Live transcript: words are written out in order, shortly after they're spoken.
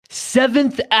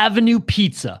7th Avenue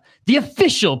Pizza, the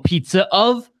official pizza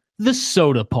of the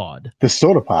Sota Pod. The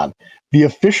Sota Pod, the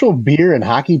official beer and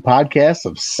hockey podcast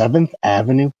of 7th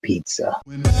Avenue Pizza.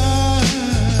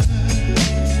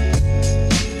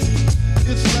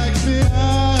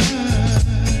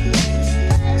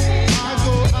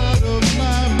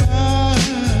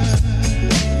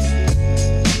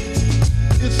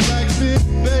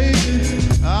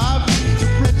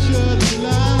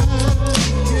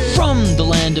 From the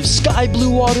land of sky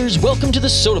blue waters, welcome to the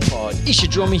Sota Pod. Isha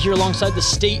Dromi here alongside the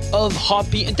state of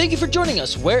Hoppy, and thank you for joining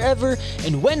us wherever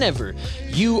and whenever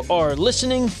you are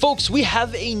listening. Folks, we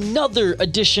have another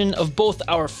edition of both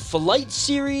our Flight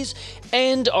series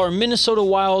and our Minnesota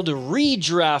Wild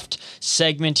redraft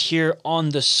segment here on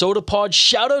the Sota Pod.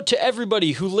 Shout out to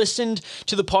everybody who listened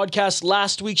to the podcast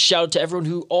last week. Shout out to everyone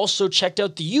who also checked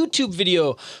out the YouTube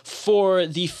video for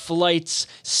the Flights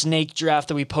snake draft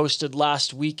that we posted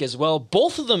last week as well.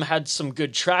 Both of them had some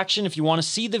good traction. If you want to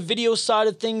see the video side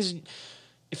of things,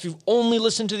 if you've only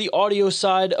listened to the audio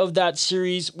side of that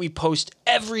series, we post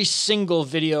every single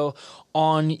video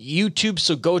on YouTube,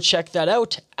 so go check that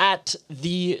out at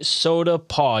the Sota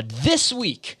Pod. This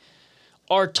week,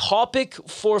 our topic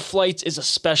for Flights is a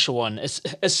special one,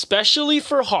 especially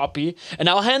for Hoppy, and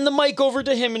I'll hand the mic over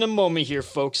to him in a moment here,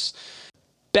 folks.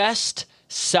 Best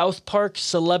South Park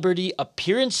celebrity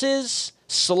appearances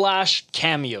 /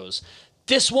 cameos.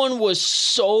 This one was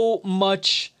so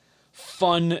much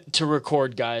fun to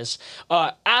record, guys.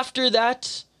 After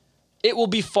that, it will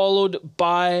be followed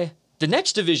by the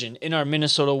next division in our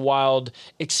Minnesota Wild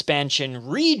expansion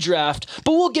redraft,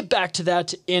 but we'll get back to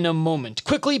that in a moment.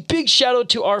 Quickly, big shout out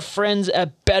to our friends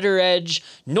at Better Edge,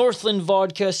 Northland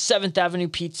Vodka, 7th Avenue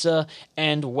Pizza,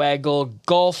 and Waggle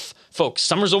Golf. Folks,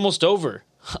 summer's almost over.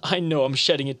 I know, I'm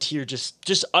shedding a tear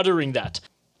just uttering that.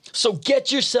 So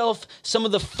get yourself some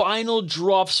of the final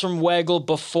drops from Waggle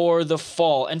before the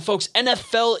fall. And folks,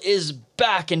 NFL is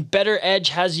back, and Better Edge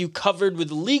has you covered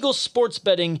with legal sports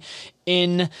betting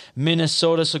in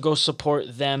Minnesota, so go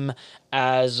support them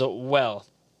as well.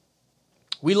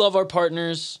 We love our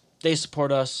partners. They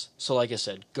support us. So like I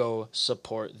said, go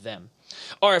support them.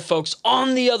 All right, folks,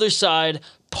 on the other side,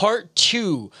 part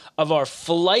 2 of our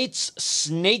Flights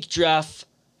Snake Draft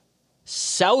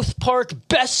South Park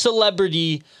Best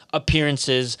Celebrity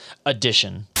Appearances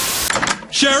Edition.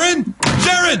 Sharon!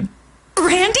 Sharon!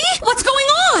 Randy? What's going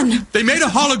on? They made a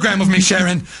hologram of me,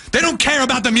 Sharon. They don't care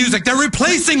about the music. They're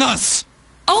replacing us.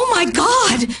 Oh my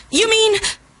God! You mean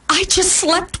I just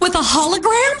slept with a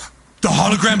hologram? The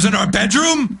hologram's in our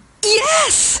bedroom?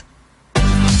 Yes!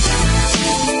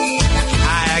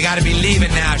 I gotta be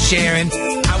leaving now, Sharon.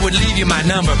 I would leave you my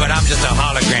number, but I'm just a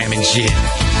hologram and shit.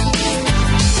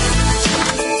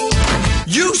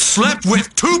 You slept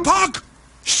with Tupac?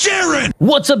 Sharon!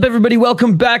 What's up, everybody?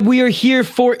 Welcome back. We are here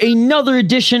for another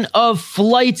edition of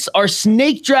Flights, our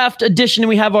snake draft edition, and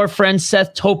we have our friends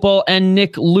Seth Toupal and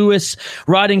Nick Lewis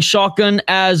riding shotgun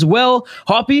as well.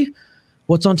 Hoppy,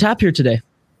 what's on tap here today?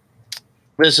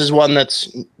 This is one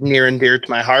that's near and dear to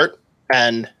my heart,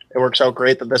 and it works out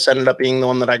great that this ended up being the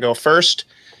one that I go first.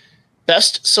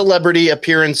 Best celebrity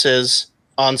appearances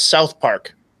on South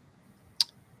Park.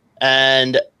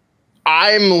 And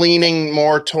I'm leaning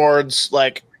more towards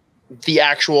like the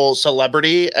actual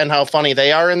celebrity and how funny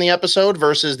they are in the episode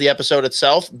versus the episode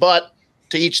itself, but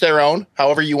to each their own,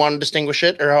 however you want to distinguish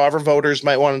it or however voters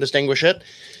might want to distinguish it.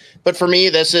 But for me,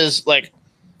 this is like,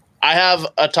 I have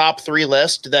a top 3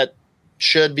 list that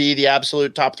should be the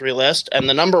absolute top 3 list. And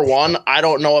the number 1, I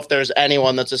don't know if there's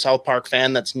anyone that's a South Park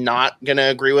fan that's not going to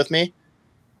agree with me.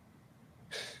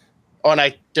 Oh,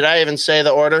 and did I even say the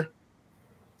order?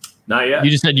 Not yet. You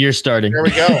just said you're starting. There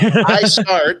we go. I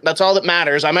start. That's all that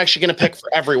matters. I'm actually going to pick for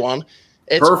everyone.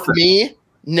 It's Perfect. Me,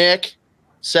 Nick,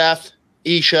 Seth,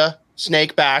 Isha,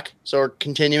 Snake back. So we're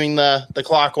continuing the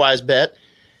clockwise bit.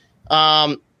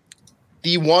 The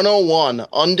 101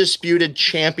 undisputed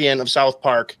champion of South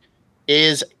Park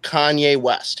is Kanye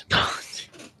West.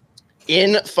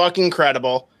 In fucking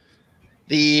incredible.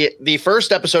 The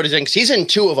first episode is in, 'cause he's in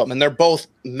 2 of them, and they're both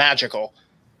magical.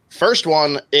 First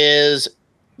one is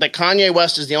that Kanye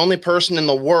West is the only person in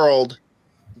the world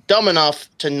dumb enough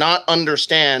to not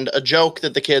understand a joke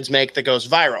that the kids make that goes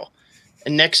viral.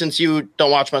 And Nick, since you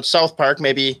don't watch much South Park,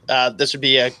 maybe this would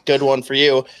be a good one for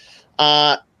you.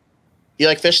 You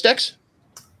like fish sticks?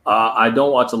 I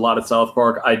don't watch a lot of South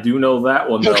Park. I do know that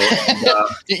one, though. And,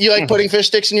 you like putting fish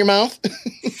sticks in your mouth?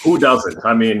 who doesn't?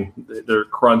 I mean, they're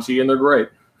crunchy and they're great.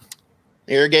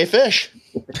 You're a gay fish.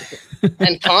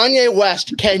 And Kanye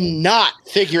West cannot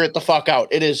figure it the fuck out.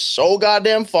 It is so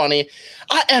goddamn funny.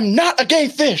 I am not a gay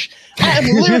fish. I am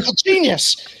a lyrical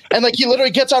genius. And like he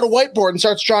literally gets out a whiteboard and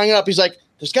starts drawing it up. He's like,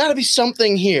 there's got to be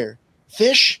something here.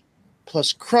 Fish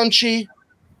plus crunchy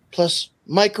plus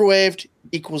microwaved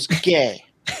equals gay.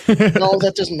 No,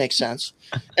 that doesn't make sense.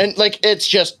 And like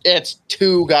it's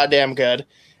too goddamn good.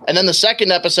 And then the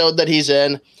second episode that he's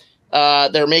in,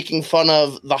 they're making fun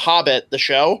of The Hobbit, the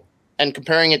show, and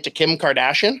comparing it to Kim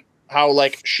Kardashian, how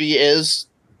like she is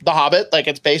the Hobbit, like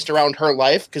it's based around her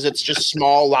life because it's just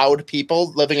small, loud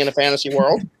people living in a fantasy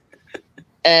world.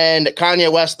 And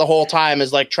Kanye West the whole time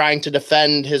is like trying to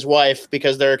defend his wife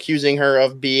because they're accusing her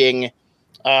of being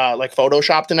like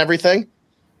photoshopped and everything.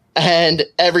 And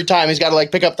every time he's got to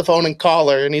like pick up the phone and call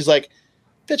her, and he's like,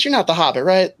 "Bitch, you're not the Hobbit,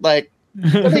 right?" Like,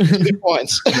 good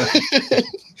points.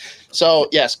 So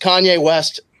yes, Kanye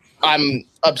West, I'm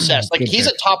obsessed. Like he's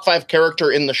a top 5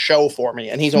 character in the show for me,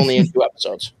 and he's only in 2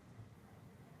 episodes.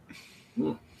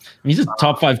 He's a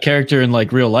top 5 character in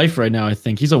like real life right now. I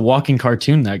think he's a walking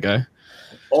cartoon. That guy.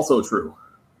 Also true.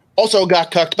 Also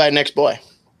got cucked by Nick's boy.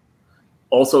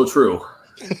 Also true.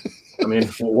 I mean,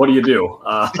 what do you do?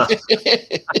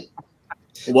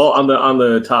 Well, on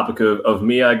the topic of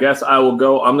me, I guess I will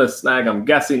go. I'm going to snag, I'm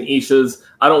guessing, Isha's.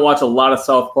 I don't watch a lot of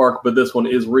South Park, but this one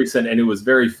is recent, and it was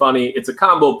very funny. It's a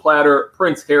combo platter.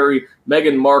 Prince Harry,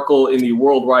 Meghan Markle in the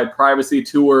Worldwide Privacy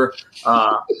Tour.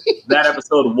 That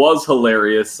episode was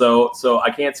hilarious, so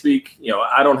I can't speak.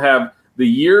 I don't have the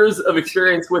years of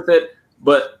experience with it,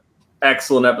 but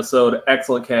excellent episode,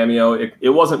 excellent cameo. It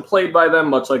wasn't played by them,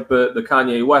 much like the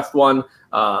Kanye West one,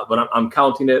 but I'm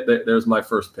counting it. There's my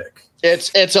first pick.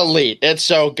 It's elite. It's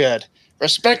so good.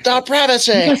 Respect our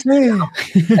privacy. And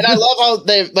I love how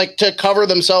they like to cover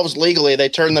themselves legally. They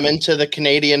turn them into the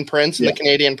Canadian prince and the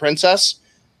Canadian princess.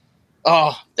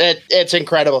 Oh, it's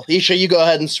incredible. Isha, you go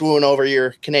ahead and swoon over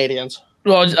your Canadians.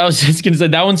 Well, I was just going to say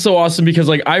that one's so awesome because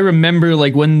like I remember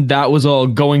like when that was all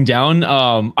going down,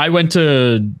 I went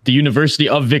to the University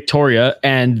of Victoria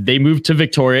and they moved to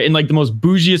Victoria in like the most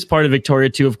bougiest part of Victoria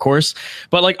too, of course.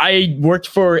 But like I worked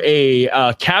for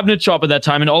a cabinet shop at that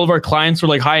time and all of our clients were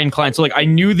like high-end clients. So like I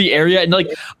knew the area and like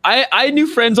I knew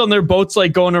friends on their boats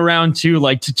like going around too,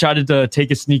 like to try to take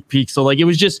a sneak peek. So like it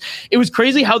was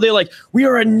crazy how they like, we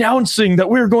are announcing that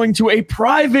we're going to a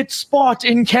private spot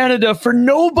in Canada for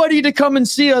nobody to come and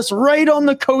see us right on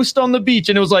the coast on the beach.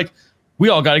 And it was like, we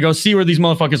all got to go see where these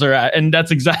motherfuckers are at. And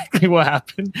that's exactly what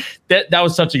happened. That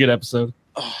was such a good episode.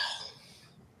 Oh,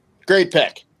 great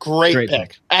pick. Great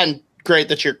pick. And great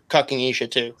that you're cucking Isha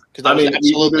too. Because that was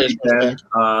absolutely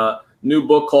new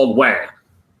book called Wham.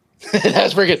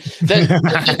 That's pretty good.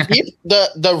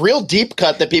 The real deep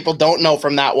cut that people don't know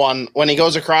from that one, when he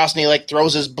goes across and he like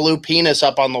throws his blue penis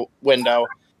up on the window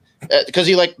because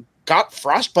he like got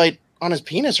frostbite on his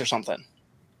penis or something.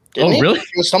 Didn't he? Really? It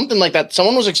was something like that.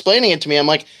 Someone was explaining it to me. I'm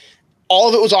like, all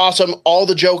of it was awesome. All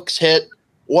the jokes hit.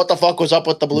 What the fuck was up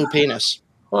with the blue penis?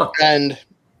 Huh. And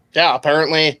yeah,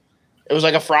 apparently it was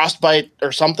like a frostbite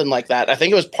or something like that. I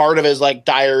think it was part of his like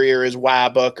diary or his WA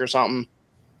book or something.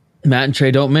 Matt and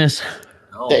Trey don't miss.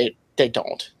 No. They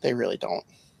don't. They really don't. All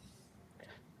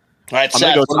right, I'm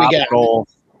Seth, going to go topical.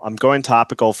 I'm going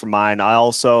topical for mine. I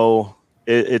also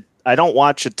I don't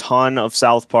watch a ton of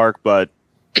South Park, but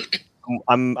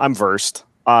I'm versed.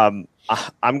 I'm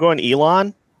going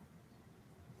Elon.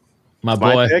 My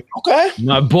boy. Okay.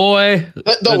 My boy.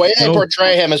 The way they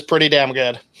portray him is pretty damn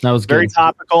good. That was very good.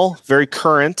 topical, very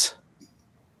current.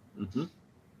 Mm-hmm.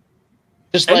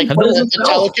 Just like the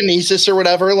telekinesis or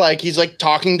whatever, like he's like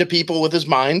talking to people with his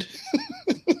mind.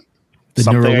 The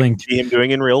Something I Neuralink. can see him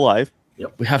doing in real life.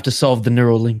 Yep. We have to solve the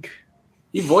Neuralink.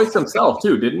 He voiced himself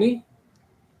too, didn't he?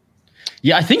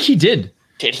 Yeah, I think he did.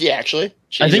 Did he actually?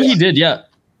 I think he did, yeah.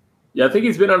 Yeah, I think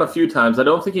he's been on a few times. I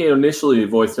don't think he initially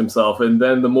voiced himself, and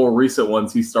then the more recent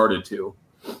ones he started to.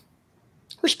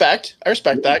 Respect. I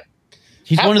respect that.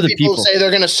 He's Half one of the people. Say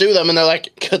they're going to sue them, and they're like,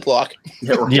 "Good luck."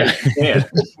 Yeah, right. Yeah.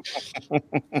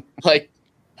 Like,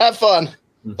 have fun.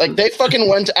 Like they fucking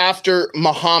went after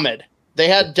Muhammad. They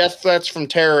had death threats from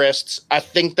terrorists. I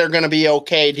think they're going to be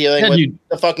okay dealing with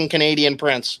the fucking Canadian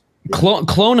prince.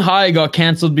 Clone High got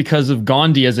canceled because of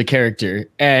Gandhi as a character,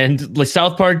 and like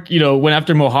South Park, went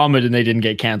after Muhammad and they didn't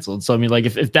get canceled. So I mean, like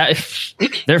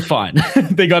if they're fine.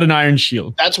 They got an iron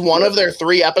shield. That's one of their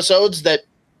 3 episodes that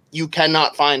you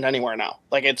cannot find anywhere now.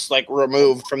 Like it's like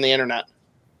removed from the internet.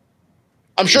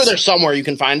 I'm sure there's somewhere you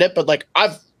can find it, but like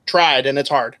I've tried and it's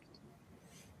hard.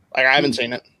 Like I haven't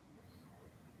seen it.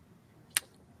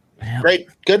 Yeah. Great,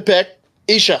 good pick,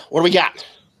 Isha. What do we got?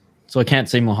 So I can't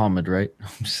say Muhammad, right?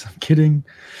 I'm kidding.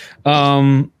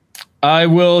 I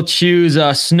will choose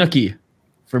Snooki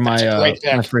for my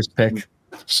first pick.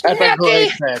 That's a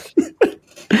great pick.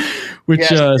 Which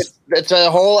it's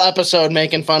a whole episode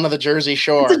making fun of the Jersey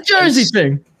Shore. It's a Jersey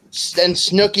thing. And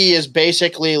Snooki is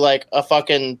basically like a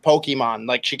fucking Pokemon.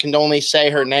 Like she can only say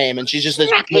her name, and she's just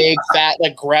this big fat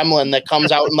like gremlin that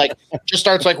comes out and like just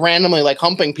starts like randomly like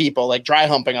humping people, like dry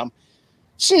humping them.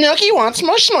 Snooki wants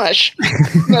mush mush.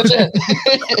 That's it.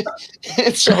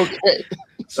 It's so great.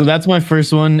 So that's my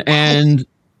first one, and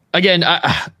again,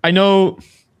 I know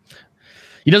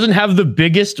he doesn't have the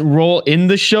biggest role in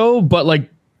the show, but like,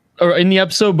 or in the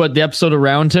episode, but the episode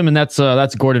around him, and that's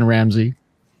Gordon Ramsay.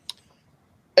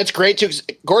 It's great too. Cause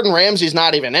Gordon Ramsay's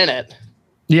not even in it.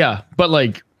 Yeah, but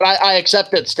like, I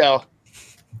accept it still.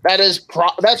 That's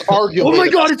arguably. Oh my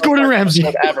god, it's Gordon Ramsay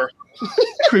ever.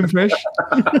 Cream fish.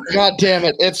 God damn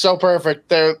it! It's so perfect.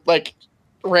 They're like,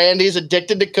 Randy's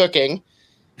addicted to cooking,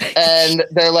 and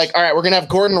they're like, all right, we're gonna have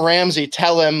Gordon Ramsay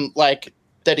tell him like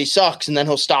that he sucks, and then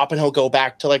he'll stop and he'll go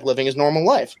back to like living his normal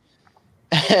life.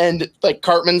 And like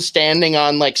Cartman's standing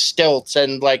on like stilts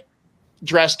and like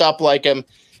dressed up like him.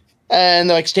 And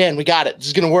they're like, Stan, we got it. This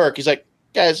is going to work. He's like,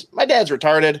 guys, my dad's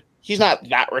retarded. He's not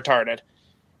that retarded.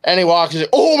 And he walks. He's like,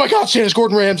 oh my God, Stan, it's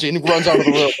Gordon Ramsay. And he runs out of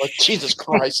the room. Like, Jesus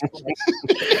Christ.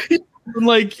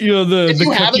 Like, you know, if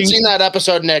you haven't seen that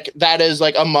episode, Nick, that is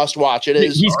like a must watch. It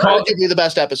is arguably the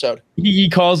best episode. He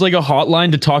calls like a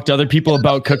hotline to talk to other people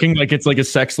about cooking. Like it's like a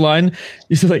sex line.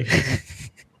 He's like,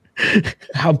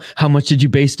 how much did you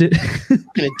baste it? I'm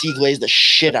going to deglaze the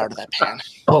shit out of that pan.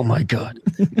 Oh my God.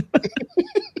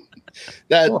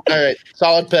 All right.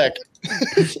 Solid pick.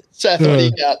 Seth, what do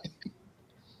you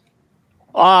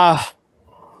got?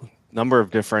 Number of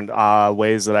different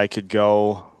ways that I could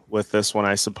go with this one,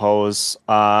 I suppose.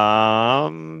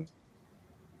 I'm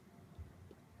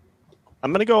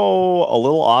going to go a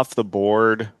little off the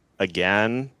board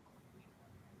again,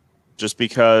 just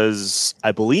because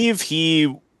I believe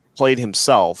he played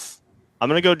himself. I'm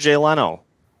going to go Jay Leno.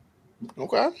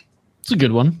 Okay. It's a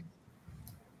good one.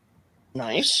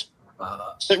 Nice.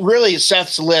 So really,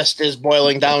 Seth's list is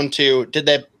boiling down to, did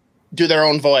they do their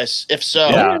own voice? If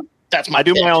so, that's my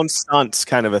pick. my own stunts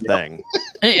kind of a thing.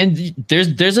 And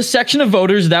there's a section of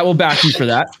voters that will back you for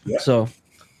that. So,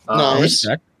 nice.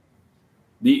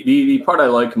 The part I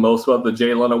like most about the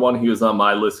Jay Leno one, he was on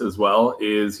my list as well,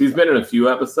 is he's been in a few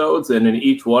episodes, and in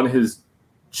each one, his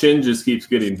chin just keeps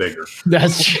getting bigger.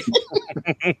 That's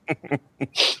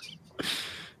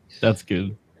that's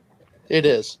good. It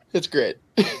is. It's great.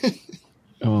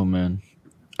 Oh man!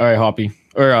 All right, Hoppy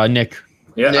or Nick.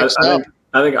 Yeah,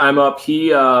 I think I'm up.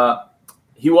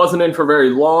 He wasn't in for very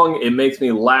long. It makes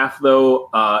me laugh though.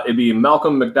 It'd be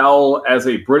Malcolm McDowell as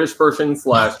a British person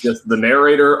 / just the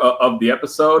narrator of the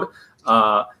episode.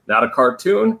 Not a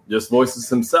cartoon, just voices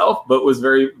himself, but was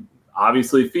very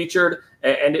obviously featured.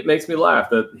 And it makes me laugh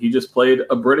that he just played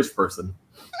a British person.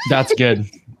 That's good.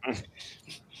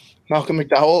 Malcolm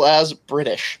McDowell as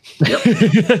British.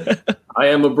 Yep. I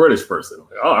am a British person.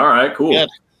 Oh, all right, cool.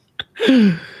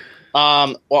 Good.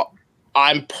 Well,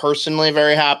 I'm personally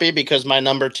very happy because my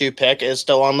number 2 pick is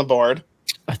still on the board.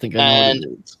 I think I know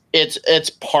what it is. It's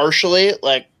partially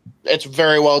like it's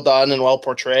very well done and well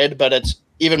portrayed, but it's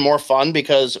even more fun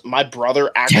because my brother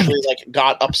actually like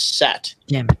got upset.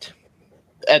 Damn it.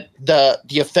 At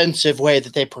the offensive way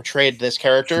that they portrayed this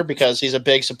character because he's a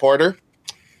big supporter.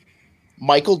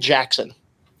 Michael Jackson.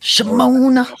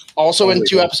 Shimona. Also in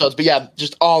 2 episodes, but yeah,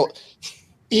 just all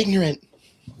ignorant.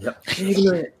 Yep.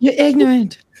 You're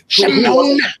ignorant.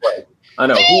 Shimona. I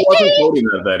know. Who wasn't voting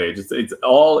at that age? It's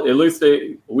all, at least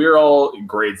we were all in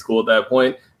grade school at that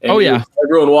point. And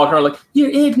everyone walking around like, you're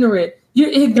ignorant. You're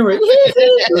ignorant.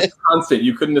 It was constant.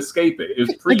 You couldn't escape it. It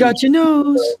was I got your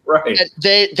nose. Right.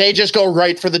 They just go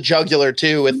right for the jugular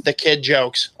too with the kid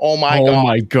jokes. Oh my god. Oh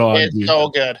my god. It's so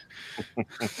good.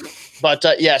 But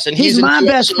yes, and he's my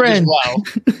best friend. As well.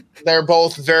 They're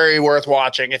both very worth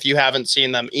watching if you haven't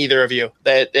seen them, either of you.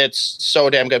 It's so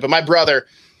damn good. But my brother,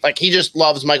 like, he just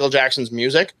loves Michael Jackson's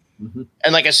music. Mm-hmm.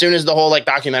 And like as soon as the whole like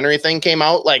documentary thing came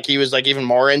out, like he was like even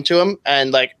more into him.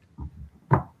 And like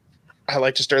I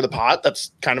like to stir the pot.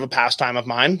 That's kind of a pastime of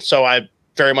mine. So I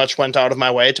very much went out of my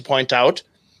way to point out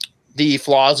the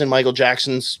flaws in Michael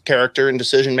Jackson's character and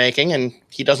decision making, and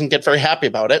he doesn't get very happy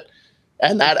about it.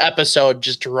 And that episode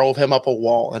just drove him up a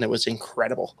wall, and it was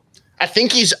incredible. I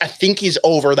think he's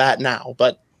over that now,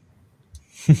 but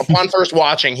upon first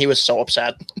watching, he was so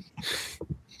upset.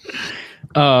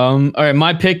 All right,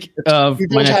 my pick. You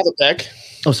don't have a pick.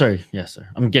 Oh, sorry. Yes, sir.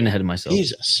 I'm getting ahead of myself.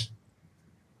 Jesus.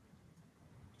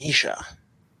 Isha.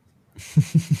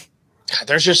 God,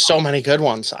 there's just so many good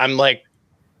ones. I'm like,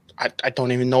 I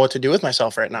don't even know what to do with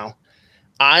myself right now.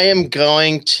 I am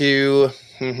going to.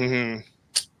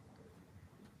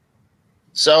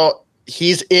 So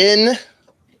he's in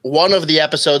one of the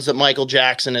episodes that Michael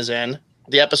Jackson is in.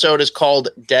 The episode is called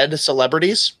Dead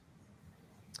Celebrities.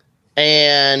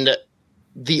 And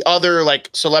the other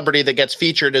celebrity that gets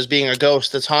featured as being a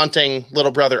ghost that's haunting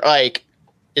little brother Ike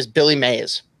is Billy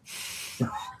Mays.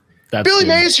 Billy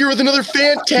Mays here with another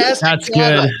fantastic. That's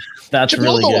good. That's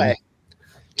really good.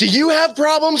 Do you have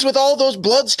problems with all those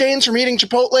blood stains from eating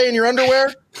Chipotle in your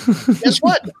underwear? Guess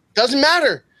what? Doesn't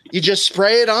matter. You just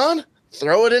spray it on,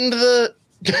 throw it into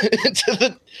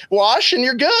the wash, and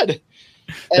you're good.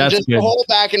 And That's just good. the whole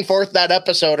back and forth that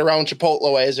episode around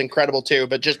Chipotle is incredible too.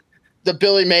 But just the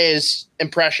Billy Mays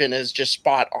impression is just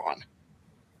spot on.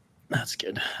 That's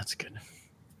good. That's good.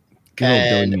 Good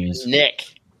old Billy Mays.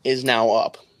 Nick is now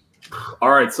up.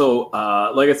 All right, so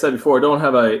like I said before, I don't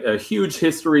have a huge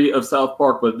history of South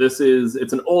Park, but it's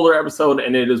an older episode,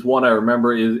 and it is one I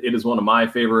remember. It is one of my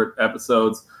favorite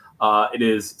episodes. It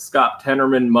is Scott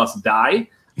Tenorman Must Die.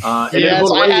 It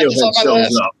is when Radiohead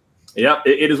shows up. Yep,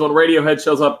 it is when Radiohead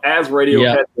shows up as Radiohead.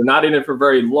 Yeah. They're not in it for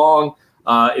very long.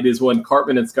 It is when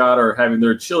Cartman and Scott are having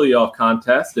their chili off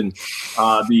contest, and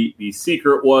the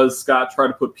secret was Scott tried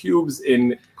to put pubes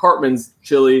in Cartman's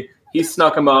chili. He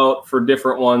snuck him out for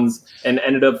different ones and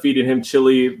ended up feeding him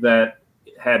chili that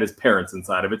had his parents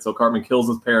inside of it. So Cartman kills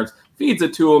his parents, feeds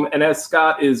it to him, and as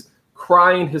Scott is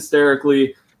crying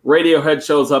hysterically, Radiohead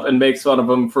shows up and makes fun of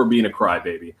him for being a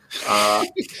crybaby.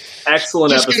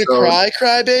 Excellent Just episode. Gonna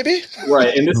cry, baby.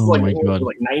 Right, and this is like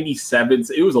 97.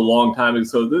 It was a long time ago,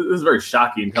 so this is very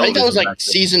shocking. I think that was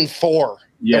season 4.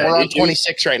 Yeah, and we're on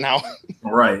 26 right now.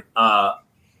 Right.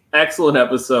 Excellent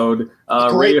episode.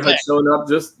 Great Radiohead pick. showing up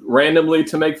just randomly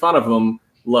to make fun of him.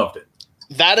 Loved it.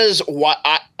 That is what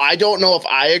I don't know if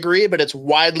I agree, but it's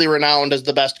widely renowned as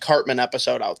the best Cartman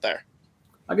episode out there.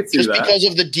 I could see just that. because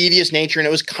of the devious nature, and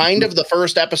it was kind of the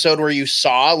first episode where you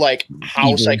saw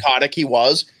how psychotic he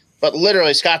was. But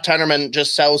literally, Scott Tenorman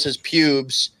just sells his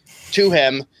pubes to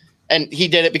him, and he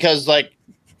did it because the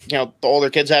older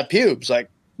kids have pubes.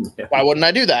 Why wouldn't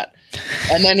I do that?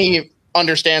 And then he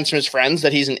understands from his friends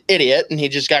that he's an idiot, and he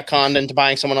just got conned into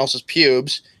buying someone else's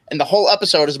pubes. And the whole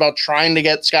episode is about trying to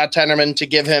get Scott Tenorman to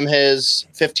give him his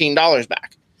 $15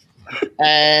 back.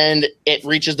 And it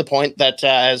reaches the point that,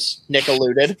 as Nick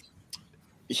alluded,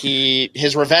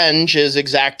 his revenge is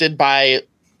exacted by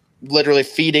literally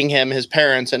feeding him his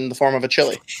parents in the form of a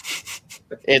chili.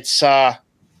 It's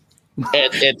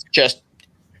it's just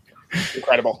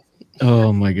incredible.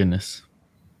 Oh my goodness.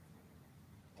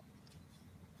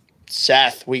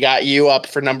 Seth, we got you up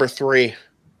for number 3.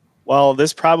 Well,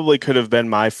 this probably could have been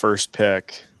my first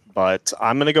pick, but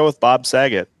I'm going to go with Bob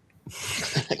Saget.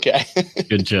 Okay.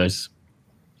 Good choice.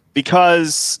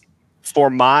 Because for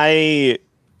my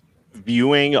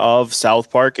viewing of South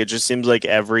Park, it just seems like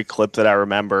every clip that I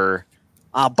remember,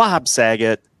 Bob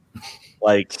Saget.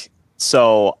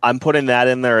 So I'm putting that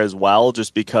in there as well,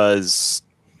 just because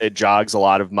it jogs a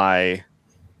lot of my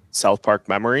South Park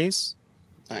memories.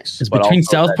 Nice. It's between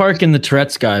South Park and the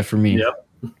Tourette's guy for me. Yep.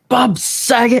 Bob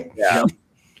Saget. Yeah.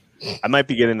 I might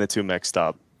be getting the two mixed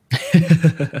up.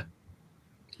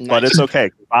 Nice. But it's okay.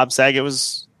 Bob Saget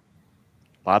was.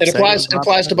 It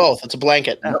applies to both. It's a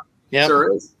blanket. Yeah.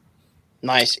 Sure is.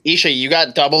 Nice. Isha, you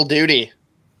got double duty.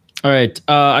 All right.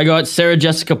 I got Sarah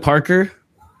Jessica Parker.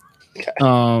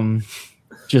 Okay.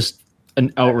 Just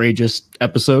an outrageous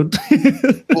episode.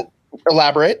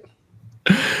 Elaborate.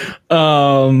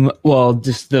 Well,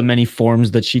 just the many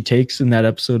forms that she takes in that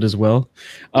episode as well.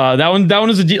 That one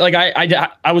is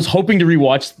I was hoping to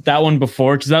rewatch that one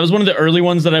before, because that was one of the early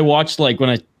ones that I watched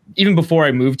even before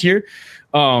I moved here.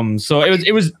 So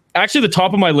it was actually the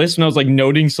top of my list when I was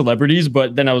noting celebrities,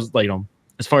 but then I was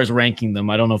as far as ranking them,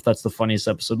 I don't know if that's the funniest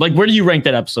episode. Where do you rank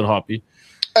that episode, Hoppy?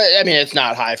 I mean, it's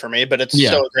not hhigh for me, but it's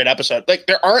still a great episode.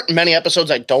 There aren't many episodes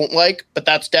I don't like, but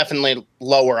that's definitely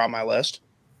lower on my list.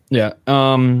 Yeah.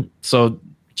 So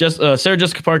just Sarah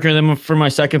Jessica Parker, and then for my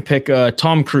second pick,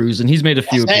 Tom Cruise, and he's made a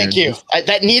few. Thank you.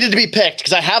 That needed to be picked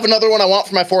because I have another one I want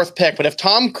for my 4th pick. But if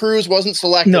Tom Cruise wasn't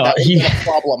selected, that would be a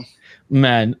problem.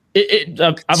 Man,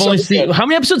 I've only seen. How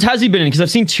many episodes has he been in? Because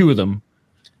I've seen 2 of them.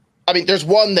 I mean, there's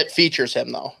one that features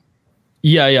him though.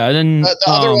 Yeah. And then the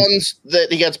other ones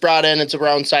that he gets brought in, it's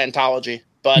around Scientology.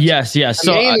 But yes.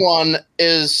 The main one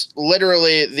is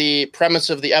literally the premise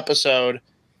of the episode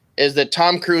is that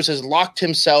Tom Cruise has locked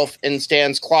himself in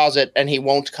Stan's closet and he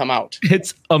won't come out.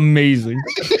 It's amazing.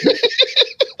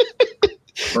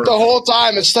 The whole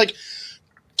time it's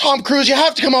Tom Cruise, you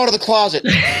have to come out of the closet.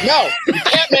 No, you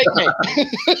can't make me.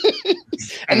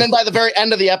 And then by the very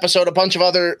end of the episode, a bunch of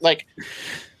other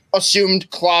assumed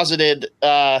closeted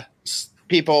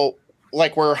people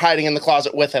like were hiding in the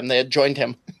closet with him. They had joined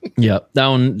him. Yeah, that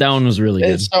one was really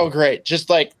good. It's so great. Just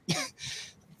like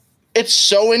it's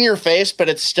so in your face, but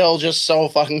it's still just so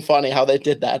fucking funny how they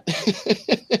did that.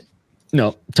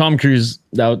 No, Tom Cruise.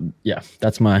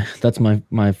 That's my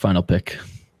final pick.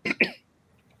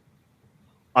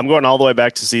 I'm going all the way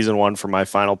back to season 1 for my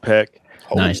final pick.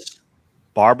 Nice.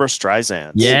 Barbara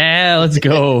Streisand. Yeah, let's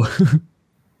go.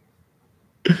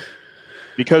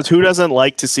 Because who doesn't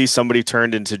like to see somebody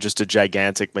turned into just a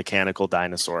gigantic mechanical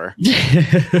dinosaur?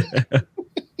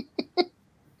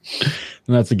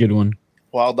 That's a good one.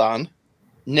 Well done.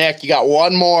 Nick, you got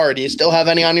one more. Do you still have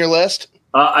any on your list?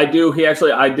 I do.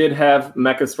 I did have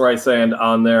Mecha Streisand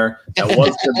on there. That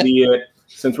was going to be it.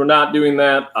 Since we're not doing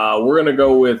that, we're going to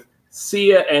go with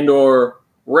Sia and or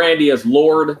Randy as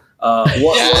Lord. One of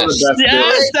the best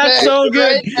bits. That's so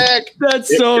good.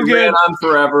 That's so good. Ran on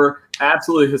forever.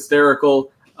 Absolutely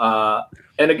hysterical.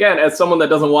 And again, as someone that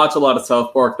doesn't watch a lot of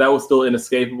South Park, that was still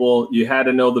inescapable. You had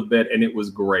to know the bit, and it was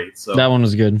great. So that one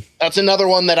was good. That's another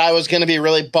one that I was going to be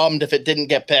really bummed if it didn't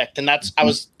get picked, and I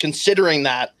was considering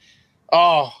that.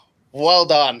 Oh, well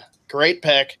done. Great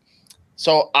pick.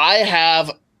 So I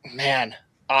have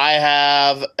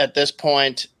at this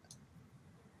point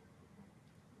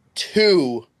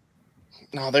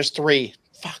there's three.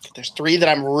 There's three that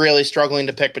I'm really struggling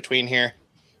to pick between here.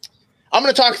 I'm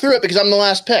going to talk through it because I'm the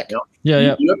last pick.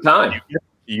 Yeah. You have time.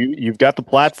 You've got the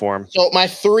platform. So my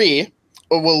three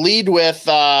will lead with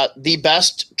the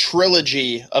best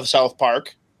trilogy of South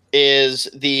Park is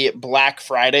the Black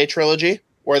Friday trilogy,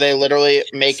 where they literally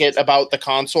make it about the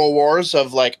console wars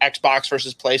of like Xbox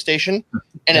versus PlayStation.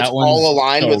 And it's all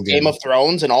aligned with Game of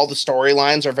Thrones, and all the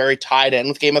storylines are very tied in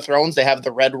with Game of Thrones. They have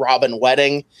the Red Robin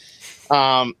wedding.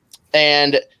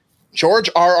 And George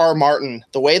R.R. Martin,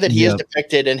 the way that he is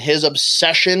depicted and his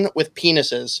obsession with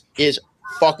penises is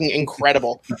fucking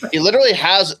incredible. He literally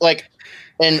has like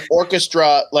an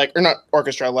orchestra,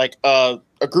 a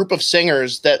group of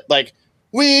singers that like,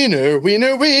 wiener,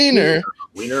 wiener, wiener.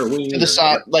 Wiener, wiener. The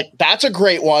song, like, that's a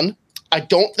great one. I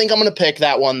don't think I'm going to pick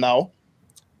that one, though.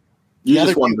 You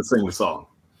just wanted to sing the song.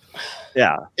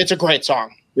 Yeah. It's a great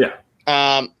song. Yeah.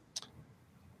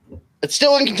 It's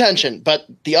still in contention, but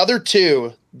the other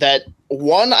two that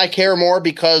one I care more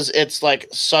because it's like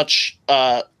such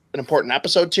an important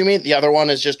episode to me. The other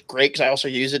one is just great because I also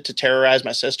use it to terrorize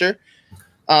my sister.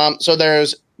 So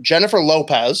there's Jennifer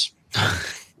Lopez,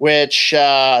 which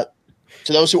to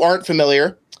those who aren't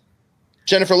familiar,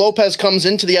 Jennifer Lopez comes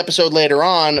into the episode later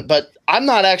on, but I'm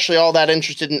not actually all that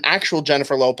interested in actual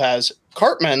Jennifer Lopez.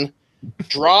 Cartman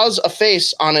draws a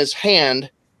face on his hand,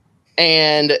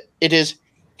 and it is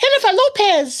Jennifer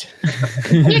Lopez.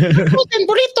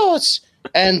 Burritos.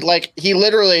 And like he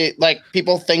literally, like,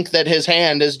 people think that his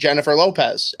hand is Jennifer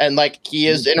Lopez, and like he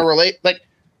is in a like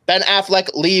Ben Affleck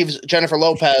leaves Jennifer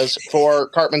Lopez for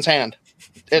Cartman's hand.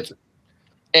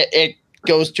 It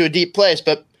goes to a deep place,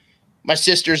 but my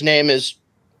sister's name is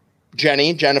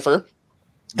Jennifer,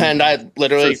 and I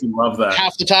literally love that.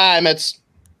 Half the time it's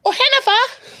Jennifer.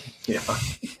 Yeah.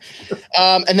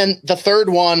 And then the third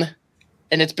one,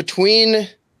 and it's between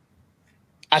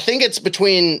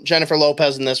Jennifer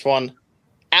Lopez and this one,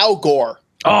 Al Gore.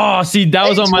 Oh, see, that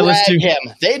was on my list too.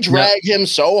 They drag him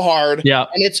so hard. Yeah.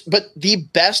 And but the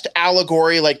best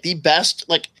allegory, like the best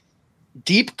like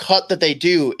deep cut that they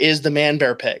do is the Man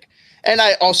Bear Pig. And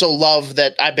I also love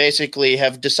that I basically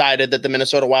have decided that the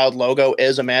Minnesota Wild logo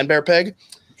is a Man Bear Pig.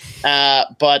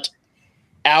 But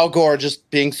Al Gore just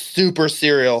being super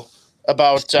serial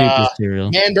about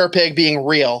Man Bear Pig being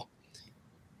real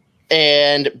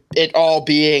and it all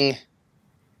being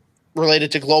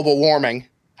related to global warming,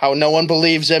 how no one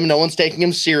believes him, no one's taking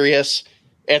him serious.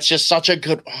 It's just such a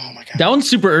good, oh my God. That one's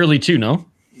super early too, no?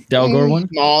 The Al Gore one?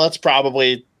 No, that's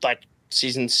probably like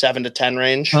season 7 to 10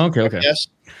 range. Okay. Yes.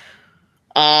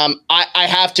 I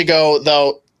have to go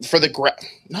though for the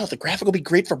graphic will be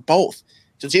great for both.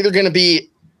 So it's either going to be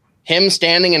him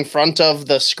standing in front of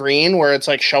the screen where it's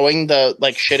like showing the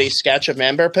like shitty sketch of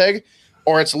Man Bear Pig,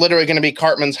 or it's literally going to be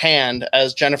Cartman's hand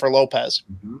as Jennifer Lopez.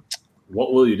 Mm-hmm.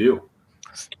 What will you do?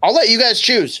 I'll let you guys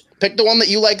choose. Pick the one that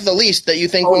you like the least that you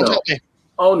think won't help me.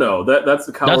 Oh no, that's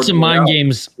the coward. That's some mind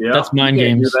games. Yeah, that's mind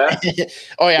games.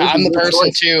 Oh yeah, I'm the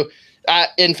person too.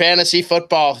 In fantasy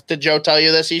football, did Joe tell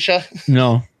you this, Isha?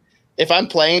 No. If I'm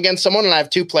playing against someone and I have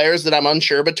two players that I'm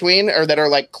unsure between or that are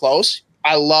like close,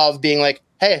 I love being like,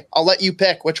 hey, I'll let you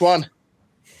pick which one.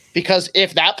 Because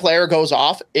if that player goes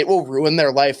off, it will ruin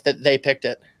their life that they picked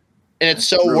it. And it's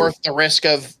so worth the risk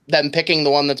of them picking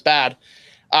the one that's bad.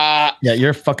 Yeah,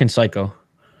 you're a fucking psycho.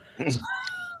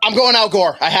 I'm going Al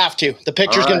Gore. I have to. The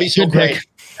picture's going to be so great.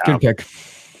 Good pick.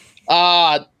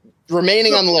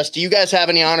 Remaining on the list, do you guys have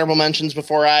any honorable mentions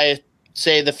before I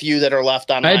say the few that are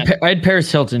left on mine? I had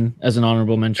Paris Hilton as an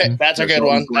honorable mention. That's a good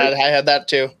one. I had that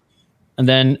too. And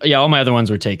then, all my other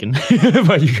ones were taken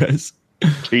by you guys.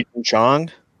 Cheech and Chong.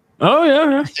 Oh,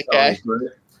 yeah. Okay.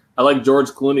 I like George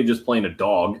Clooney just playing a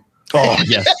dog. Oh,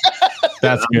 yes.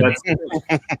 That's good.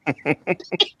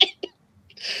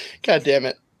 God damn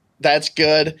it. That's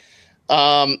good.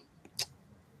 The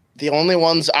only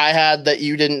ones I had that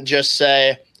you didn't just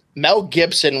say, Mel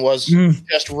Gibson was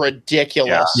just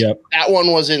ridiculous. Yeah. Yep. That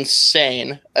one was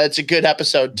insane. It's a good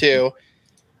episode too.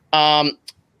 I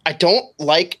don't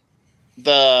like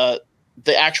the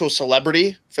actual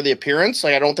celebrity for the appearance.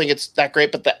 Like, I don't think it's that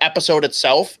great, but the episode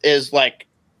itself is like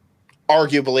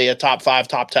arguably a top 5,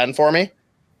 top 10 for me.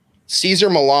 Caesar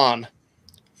Milan.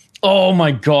 Oh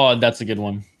my God, that's a good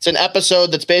one. It's an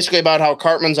episode that's basically about how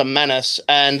Cartman's a menace,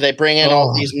 and they bring in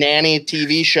all these nanny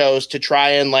TV shows to try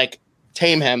and like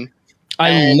tame him.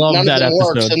 I love that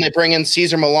episode. Works, and they bring in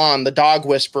Caesar Milan, the dog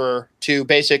whisperer, to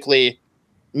basically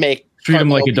treat him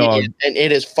like a dog, and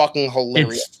it is fucking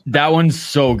hilarious. That one's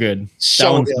so good.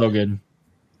 So good.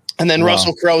 And then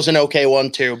Russell Crowe's an okay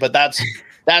one too, but that's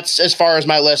as far as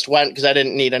my list went because I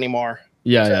didn't need any more.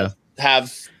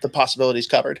 Have the possibilities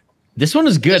covered. This one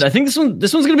is good. I think this one's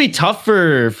going to be tough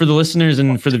for the listeners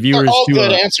and for the viewers. They're all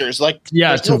good answers. Like,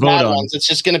 to vote on. Ones. It's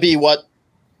just going to be what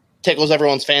tickles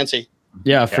everyone's fancy.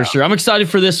 Yeah, for sure. I'm excited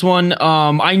for this one.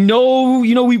 I know,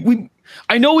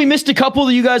 we missed a couple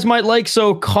that you guys might like.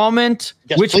 So comment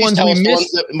which ones we missed.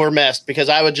 Ones that were missed, because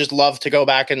I would just love to go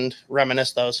back and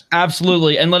reminisce those.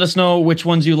 Absolutely, and let us know which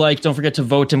ones you like. Don't forget to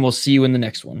vote, and we'll see you in the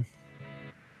next one.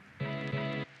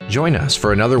 Join us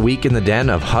for another week in the den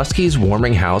of Husky's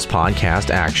Warming House podcast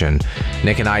action.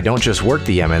 Nick and I don't just work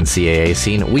the MNCAA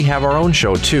scene, we have our own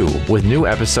show too, with new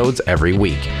episodes every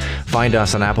week. Find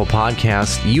us on Apple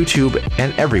Podcasts, YouTube,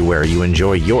 and everywhere you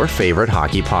enjoy your favorite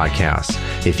hockey podcasts.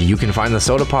 If you can find the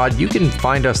Sota Pod, you can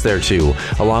find us there too,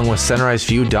 along with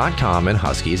sunriseview.com and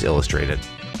Huskies Illustrated.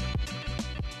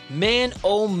 Man,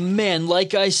 oh man,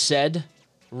 like I said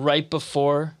right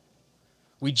before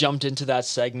we jumped into that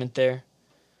segment there,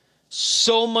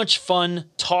 so much fun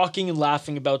talking and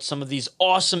laughing about some of these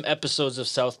awesome episodes of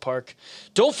South Park.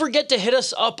 Don't forget to hit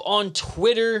us up on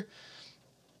Twitter,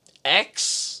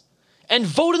 X, and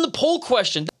vote in the poll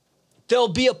question. There'll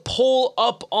be a poll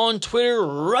up on Twitter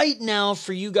right now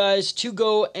for you guys to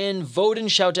go and vote, and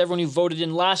shout to everyone who voted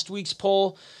in last week's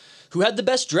poll who had the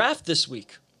best draft this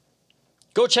week.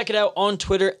 Go check it out on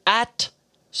Twitter at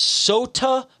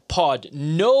Sota Pod.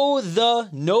 Know the,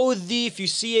 if you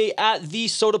see at the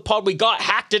Sota Pod, we got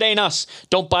hacked, it ain't us.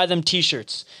 Don't buy them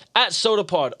t-shirts. At Sota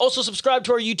Pod. Also subscribe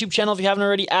to our YouTube channel if you haven't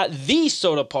already at the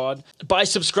Sota Pod by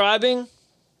subscribing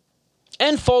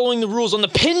and following the rules on the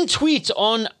pinned tweet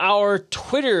on our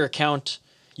Twitter account.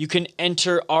 You can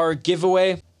enter our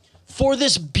giveaway for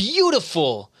this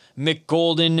beautiful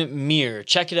McGolden mirror.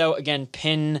 Check it out again,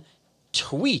 pin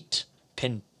tweet,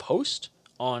 pin post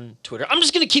on Twitter. I'm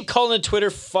just going to keep calling it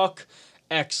Twitter. Fuck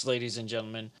X, ladies and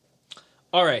gentlemen.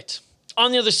 All right.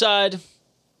 On the other side,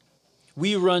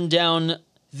 we run down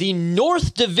the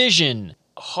North Division.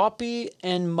 Hoppy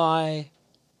and my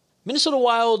Minnesota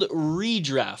Wild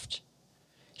redraft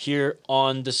here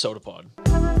on the Sota Pod.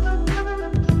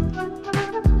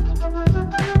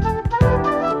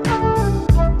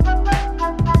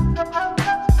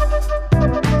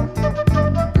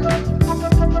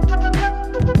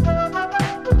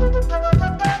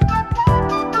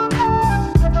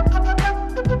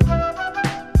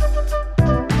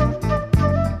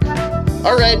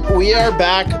 All right, we are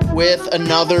back with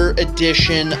another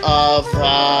edition of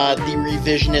the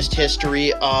revisionist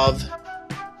history of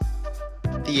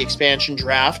the expansion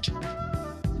draft.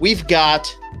 We've got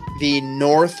the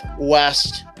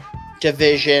Northwest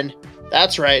Division.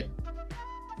 That's right.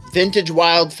 Vintage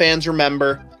Wild fans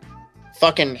remember.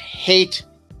 Fucking hate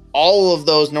all of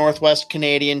those Northwest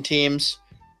Canadian teams.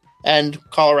 And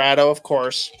Colorado, of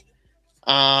course.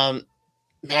 Man,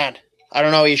 I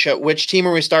don't know, Isha. Which team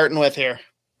are we starting with here?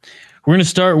 We're going to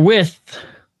start with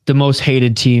the most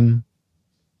hated team,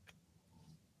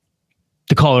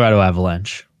 the Colorado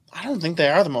Avalanche. I don't think they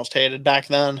are the most hated back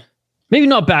then. Maybe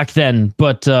not back then,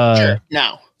 but sure,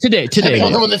 now. Today. The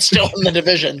only one that's still in the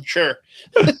division, sure.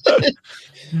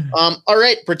 All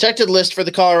right, protected list for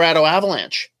the Colorado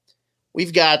Avalanche.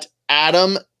 We've got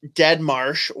Adam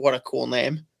Deadmarsh, what a cool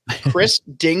name. Chris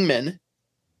Dingman,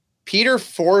 Peter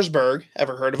Forsberg,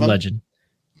 ever heard of him? Legend.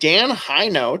 Dan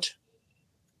Highnote,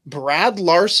 Brad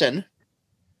Larson,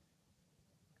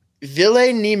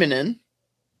 Ville Nieminen,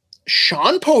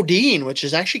 Sean Podine, which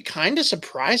is actually kind of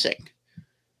surprising.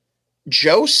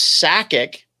 Joe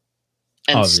Sakic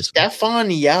and Obviously.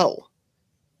 Stefan Yell.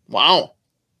 Wow.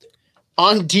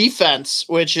 On defense,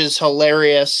 which is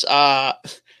hilarious. The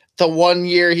 1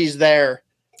 year he's there.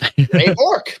 Ray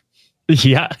Bork.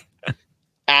 Yeah.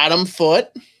 Adam Foote.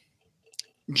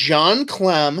 John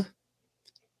Clem.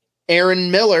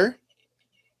 Aaron Miller.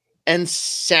 And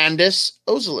Sandis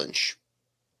Ozolinsh.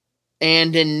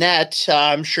 And in net,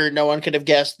 I'm sure no one could have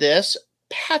guessed this,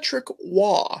 Patrick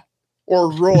Waugh,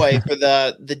 or Roy for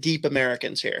the deep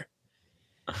Americans here.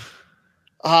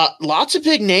 Lots of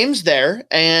big names there.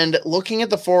 And looking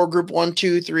at the forward group, 1,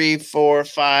 2, 3, 4,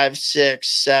 5, 6,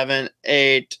 7,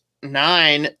 8,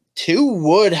 9, 2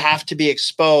 would have to be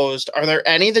exposed. Are there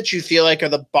any that you feel like are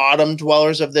the bottom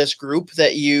dwellers of this group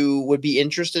that you would be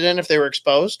interested in if they were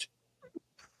exposed?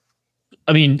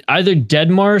 I mean, either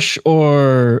Deadmarsh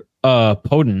or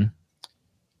Podin.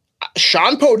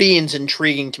 Sean Podine's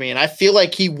intriguing to me, and I feel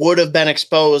like he would have been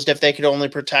exposed if they could only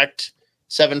protect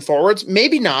 7 forwards.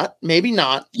 Maybe not.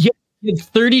 He had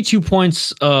 32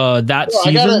 points that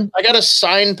season. I got a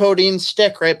signed Podine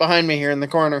stick right behind me here in the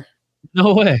corner.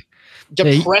 No way.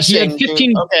 Depressing. He had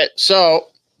 15, okay, so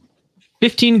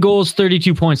 15 goals,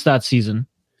 32 points that season.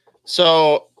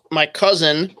 So my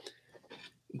cousin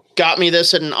got me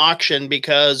this at an auction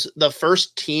because the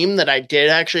first team that I did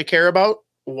actually care about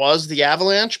was the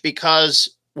Avalanche, because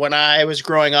when I was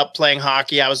growing up playing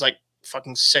hockey, I was like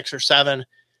fucking 6 or 7.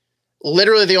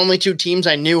 Literally the only 2 teams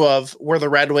I knew of were the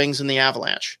Red Wings and the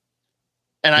Avalanche.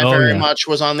 And I very much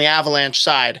was on the Avalanche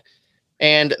side.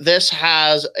 And this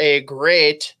has a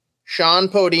great Sean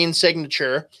Podine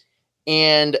signature,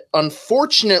 and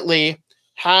unfortunately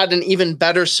had an even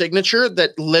better signature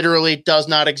that literally does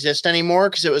not exist anymore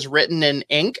because it was written in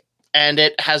ink and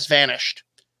it has vanished.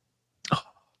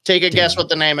 Take a guess what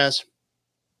the name is.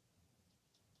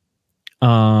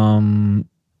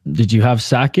 Did you have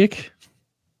Sakic?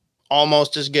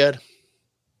 Almost as good.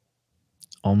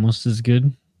 Almost as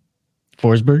good.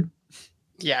 Forsberg?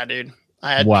 Yeah, dude.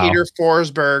 I had Peter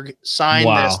Forsberg sign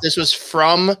this. This was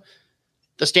from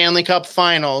the Stanley Cup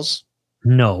Finals.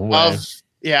 No way.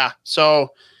 So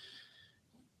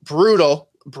brutal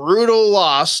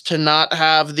loss to not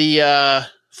have the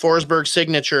Forsberg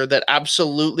signature that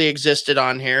absolutely existed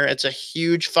on here. It's a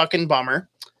huge fucking bummer,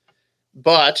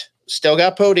 but still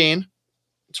got Podine.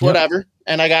 It's whatever.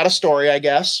 And I got a story, I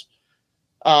guess.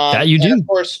 That you do.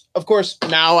 Of course,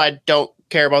 now I don't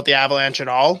care about the Avalanche at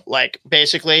all. Like,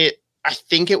 basically, I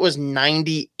think it was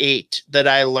 98 that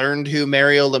I learned who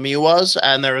Mario Lemieux was,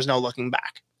 and there was no looking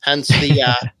back. Hence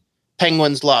the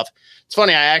Penguins love. It's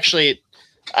funny.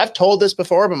 I've told this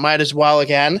before, but might as well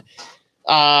again.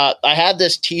 I had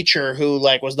this teacher who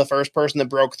was the first person that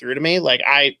broke through to me. Like,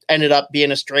 I ended up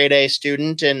being a straight A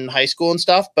student in high school and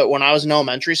stuff. But when I was in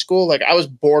elementary school, I was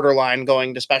borderline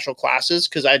going to special classes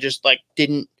because I just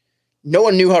no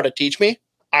one knew how to teach me.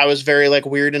 I was very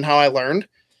weird in how I learned.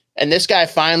 And this guy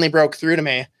finally broke through to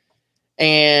me.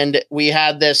 And we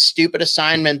had this stupid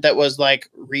assignment that was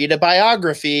read a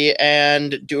biography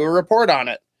and do a report on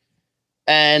it.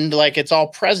 And it's all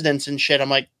presidents and shit. I'm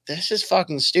like, this is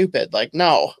fucking stupid.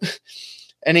 No.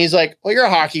 And he's like, well, you're a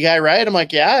hockey guy, right? I'm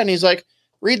like, yeah. And he's like,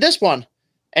 read this one.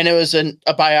 And it was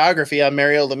a biography on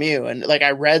Mario Lemieux. And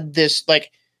I read this,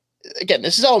 again,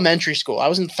 this is elementary school. I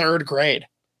was in 3rd grade.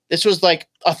 This was a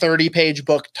 30-page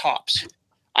book tops.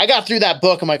 I got through that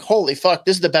book. I'm like, holy fuck,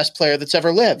 this is the best player that's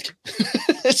ever lived.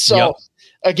 So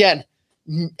again,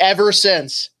 ever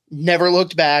since, never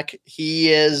looked back.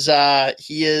 He is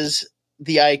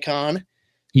the icon.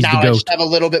 He's now the I just have a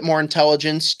little bit more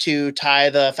intelligence to tie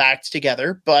the facts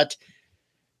together. But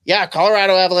yeah,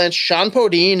 Colorado Avalanche, Sean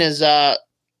Podine is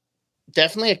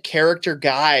definitely a character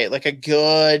guy, a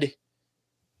good,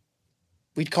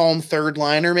 we'd call him third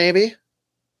liner maybe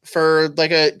for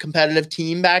a competitive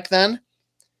team back then.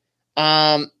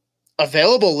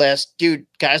 Available list, dude,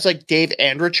 guys like Dave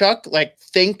Andrechuk,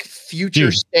 think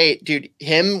future state, dude,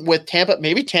 him with Tampa.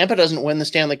 Maybe Tampa doesn't win the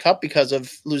Stanley Cup because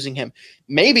of losing him.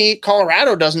 Maybe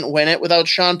Colorado doesn't win it without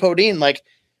Sean Podine.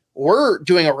 We're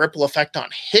doing a ripple effect on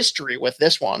history with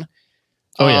this one.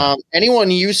 Anyone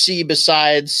you see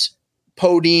besides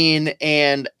Podine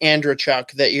and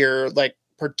Andrechuk that you're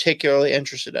particularly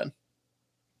interested in?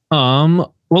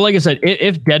 Well, like I said,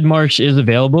 if Deadmarsh is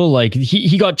available,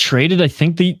 he got traded, I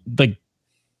think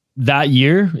that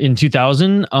year in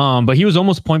 2000. But he was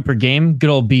almost point per game. Good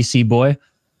old BC boy.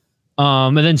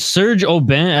 And then Serge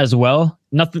Aubin as well.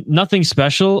 Nothing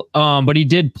special. But he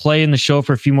did play in the show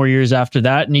for a few more years after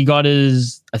that, and he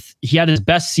had his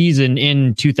best season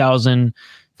in 2000.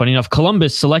 Funny enough,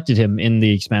 Columbus selected him in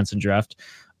the expansion draft.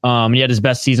 He had his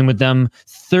best season with them.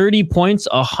 30 points,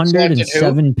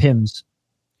 107 PIMs.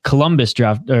 Columbus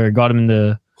got him in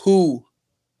the... Who?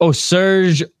 Oh,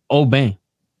 Serge Aubin.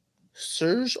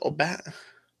 Serge Aubin.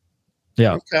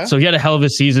 Yeah. Okay. So he had a hell of a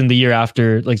season the year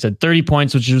after. Like I said, 30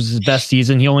 points, which was his best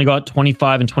season. He only got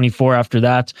 25 and 24 after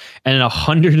that, and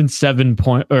 107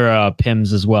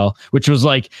 PIMs as well, which was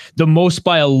like the most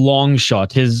by a long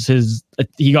shot.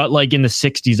 He got like in the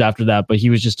 60s after that, but he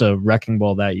was just a wrecking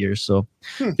ball that year. So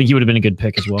I think he would have been a good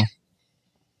pick as well.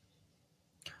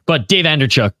 But Dave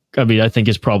Anderchuk, I think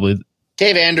is probably...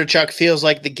 Dave Anderchuk feels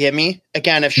like the gimme.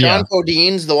 Again, if Sean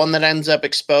Codine's the one that ends up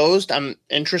exposed, I'm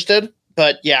interested.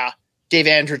 But yeah, Dave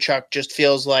Anderchuk just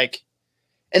feels like,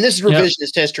 and this is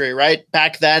revisionist history, right?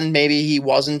 Back then, maybe he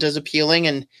wasn't as appealing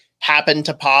and happened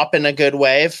to pop in a good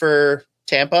way for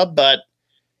Tampa, but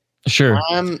sure,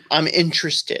 I'm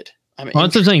interested. That's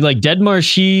what I'm saying. Like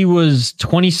Deadmarsh, he was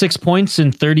 26 points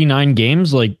in 39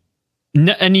 games. Like,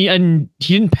 and he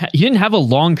didn't have a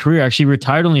long career. Actually, he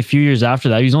retired only a few years after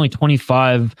that. He was only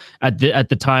 25 at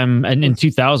the time, and in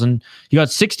 2000, he got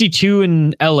 62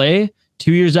 in LA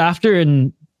 2 years after,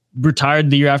 and retired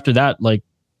the year after that, like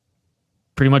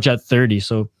pretty much at 30.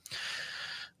 So,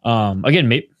 again,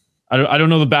 maybe I don't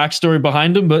know the backstory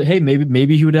behind him, but hey,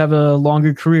 maybe he would have a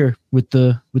longer career with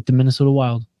the Minnesota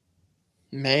Wild.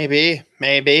 Maybe.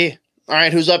 All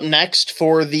right, who's up next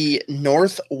for the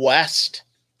Northwest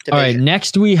division? All right,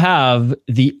 next we have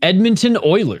the Edmonton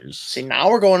Oilers. See, now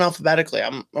we're going alphabetically.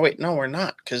 No, we're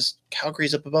not, because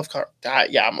Calgary's up above.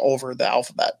 I'm over the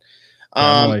alphabet.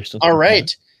 All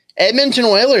right, Edmonton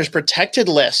Oilers protected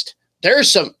list.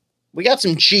 We got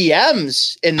some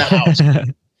GMs in the house.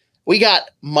 We got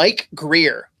Mike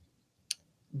Greer,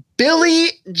 Billy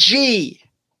G,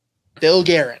 Bill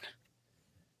Guerin,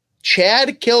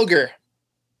 Chad Kilger,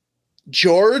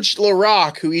 George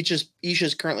Larocque, who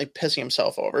Isha's currently pissing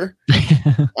himself over,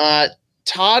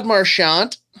 Todd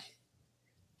Marchant,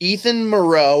 Ethan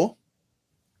Moreau,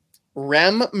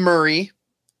 Rem Murray,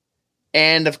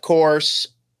 and of course,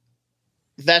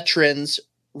 veterans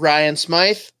Ryan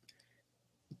Smythe,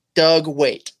 Doug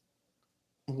Waite.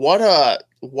 What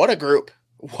a group.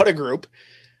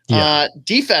 Yeah.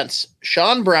 Defense,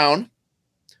 Sean Brown,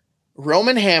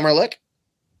 Roman Hammerlick,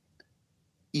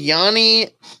 Yanni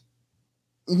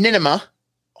Ninema.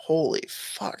 Holy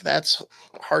fuck, that's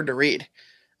hard to read.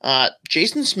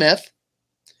 Jason Smith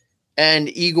and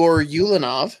Igor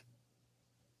Ulanov.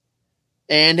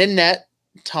 And in net,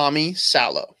 Tommy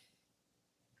Salo.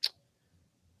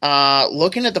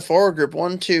 Looking at the forward group,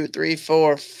 1, 2, 3,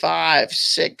 4, 5,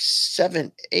 6,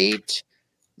 7, 8,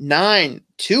 9.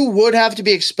 2 would have to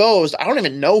be exposed. I don't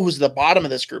even know who's the bottom of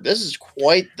this group. This is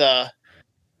quite the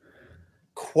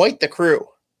crew.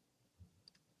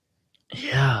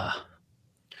 Yeah.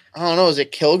 I don't know. Is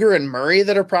it Kilger and Murray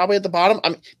that are probably at the bottom? I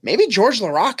mean, maybe George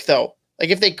Larocque, though. Like,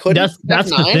 if they couldn't,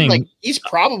 that's 9, the thing. Like, he's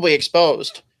probably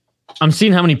exposed. I'm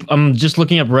just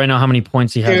looking up right now how many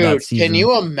points he had that season. Can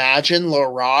you imagine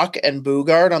Larocque and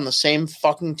Bugard on the same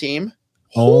fucking team?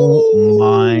 Oh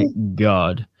my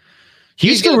God.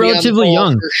 He's still relatively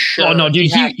young. Sure. Oh no,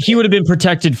 dude, he would have been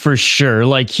protected for sure.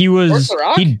 Like he was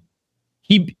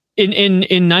he in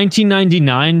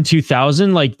 1999,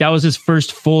 2000, like that was his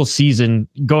first full season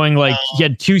going. Like he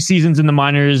had 2 seasons in the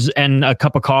minors and a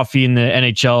cup of coffee in the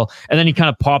NHL, and then he kind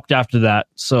of popped after that.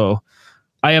 So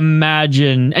I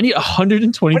imagine, and he had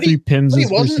 123 PIMs. He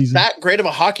wasn't that great of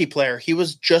a hockey player. He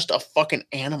was just a fucking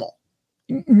animal.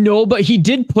 No, but he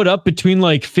did put up between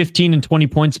like 15 and 20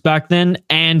 points back then,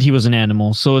 and he was an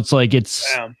animal. So it's like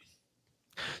Damn.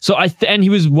 So and he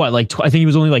was what, like I think he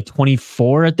was only like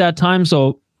 24 at that time.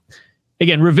 So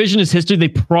again, revisionist history, they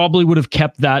probably would have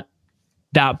kept that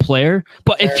player.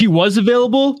 But if he was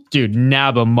available, dude,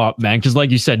 nab him up, man. Because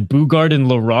like you said, Bugard and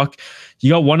Larocque,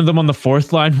 you got one of them on the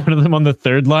 4th line, one of them on the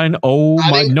 3rd line.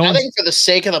 I think for the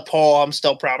sake of the poll, I'm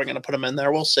still probably going to put him in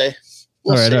there. We'll see.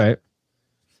 All right.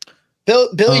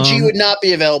 Billy G would not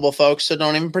be available, folks, so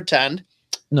don't even pretend.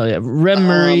 No, yeah. Rem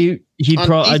Murray, he'd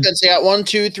probably... They got 1,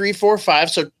 2, 3, 4, 5,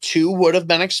 so 2 would have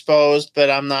been exposed, but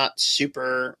I'm not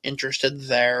super interested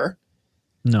there.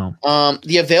 No.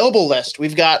 The available list,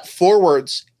 we've got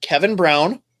forwards, Kevin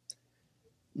Brown,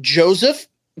 Joseph.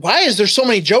 Why is there so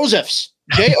many Josephs?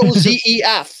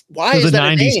 Jozef. Why is that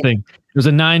a 90s name? Thing. It was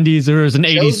a 90s or it was an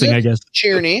 80s thing, I guess.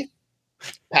 Tierney,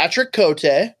 Patrick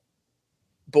Cote,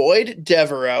 Boyd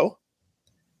Devereaux,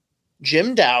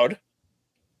 Jim Dowd,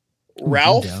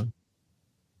 Ralph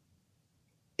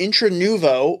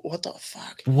Intranuvo. What the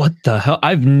fuck? What the hell?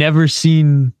 I've never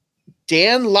seen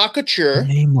Dan Lacouture,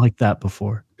 name like that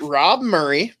before. Rob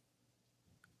Murray,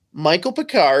 Michael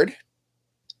Picard,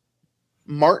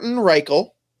 Martin Reichel,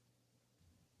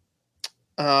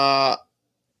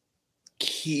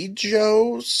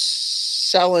 Keijo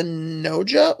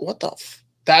Salinoja? What the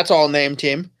That's all name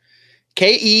team.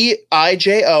 Keijo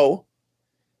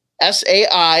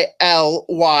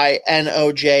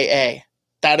Saillynoja.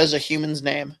 That is a human's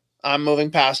name. I'm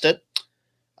moving past it.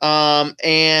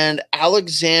 And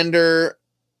Alexander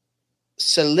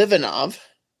Selivanov,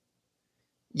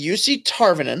 UC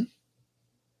Tarvinen,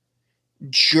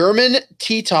 German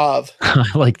Titov. I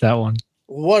like that one.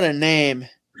 What a name.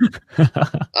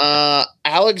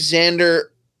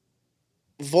 Alexander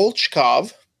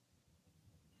Volchkov.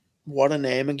 What a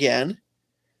name again.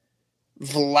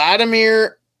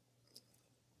 Vladimir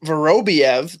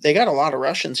Vorobiev. They got a lot of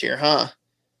Russians here, huh?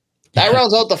 That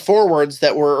rounds out the forwards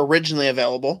that were originally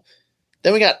available.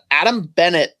 Then we got Adam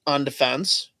Bennett on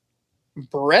defense.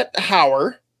 Brett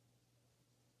Hauer.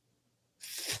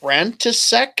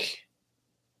 Frantisek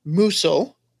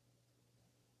Musil.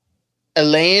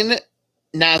 Elaine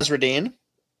Nasruddin.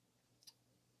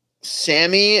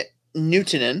 Sammy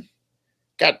Newtonen.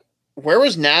 Where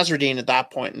was Nasruddin at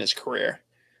that point in his career?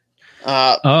 He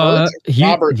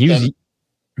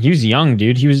was young,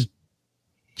 dude. He was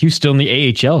still in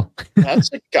the AHL.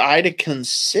 That's a guy to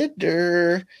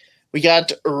consider. We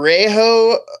got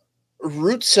Reijo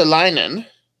Ruotsalainen,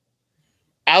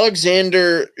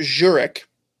 Alexander Zurich,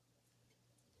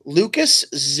 Lucas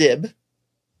Zib,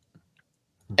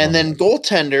 and then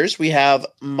goaltenders, we have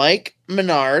Mike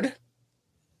Menard,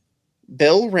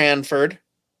 Bill Ranford,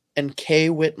 and Kay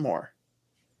Whitmore.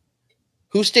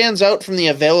 Who stands out from the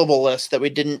available list that we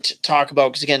didn't talk about?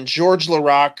 Because again, George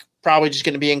Laraque probably just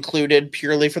going to be included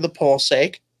purely for the poll's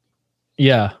sake.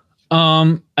 Yeah.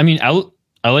 I mean,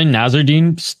 Alain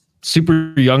Nasruddin,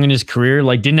 super young in his career,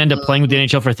 like didn't end up playing with the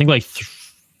NHL for I think like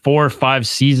 4 or 5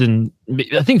 seasons.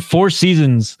 I think 4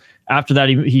 seasons after that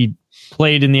he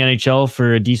played in the NHL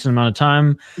for a decent amount of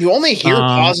time. You only hear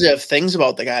positive things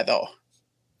about the guy though.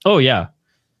 Oh yeah.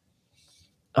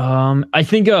 I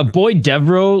think Boyd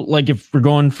Devereaux, like if we're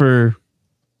going for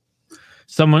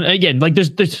someone again, like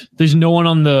there's no one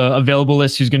on the available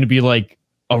list who's going to be like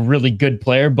a really good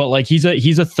player, but like he's a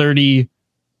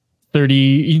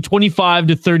 25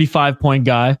 to 35 point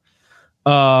guy.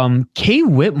 Kay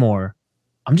Whitmore.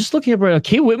 I'm just looking at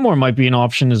Kay Whitmore might be an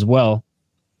option as well.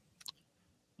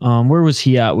 Where was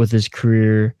he at with his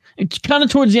career? It's kind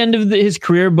of towards the end of his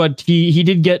career, but he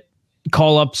did get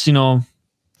call-ups, you know,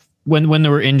 when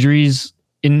there were injuries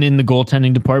in the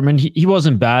goaltending department. He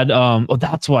wasn't bad.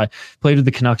 That's why. Played with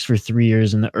the Canucks for 3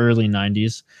 years in the early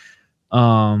 90s.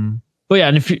 But yeah,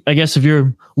 and if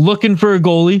you're looking for a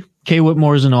goalie, Kay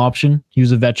Whitmore is an option. He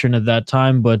was a veteran at that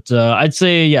time, but I'd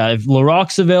say, yeah, if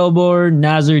Larocque's available, or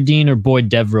Nasruddin or Boyd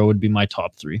Devereaux would be my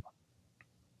top 3.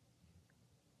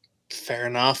 Fair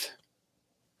enough.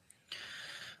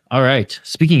 All right.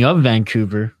 Speaking of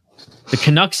Vancouver, the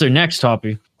Canucks are next,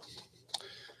 Toppy.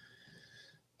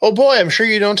 Oh boy, I'm sure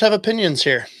you don't have opinions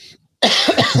here.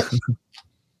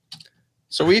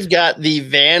 So we've got the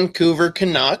Vancouver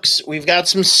Canucks. We've got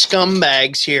some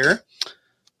scumbags here.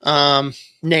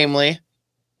 Namely,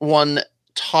 one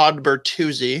Todd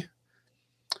Bertuzzi.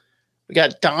 We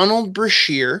got Donald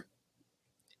Brashear,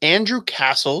 Andrew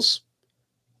Castles,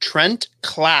 Trent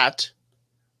Klatt,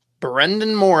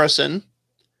 Brendan Morrison,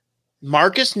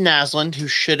 Marcus Naslund, who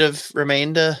should have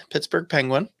remained a Pittsburgh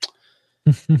Penguin,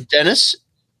 Dennis,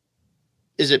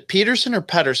 is it Peterson or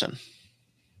Pedersen?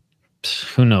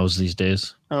 Who knows these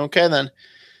days? Okay, then.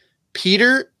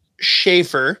 Peter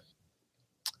Schaefer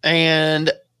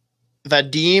and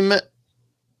Vadim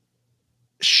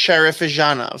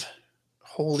Sharifijanov.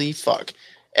 Holy fuck.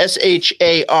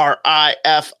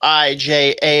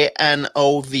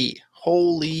 Sharifijanov.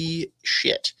 Holy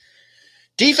shit.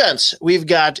 Defense. We've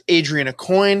got Adrian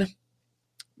Aucoin,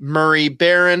 Murray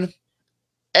Barron,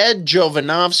 Ed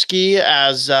Jovanovski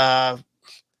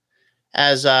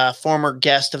as a former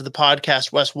guest of the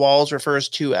podcast, Wes Walls refers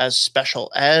to as Special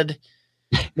Ed,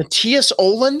 Matthias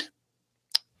Oland,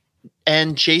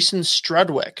 and Jason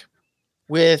Strudwick,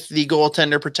 with the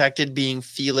goaltender protected being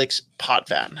Felix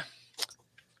Potvin.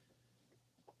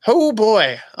 Oh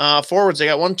boy. Forwards, they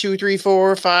got 1, 2, 3,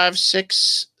 4, 5,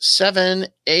 6, 7,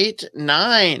 8,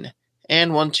 9.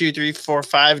 And 1, 2, 3, 4,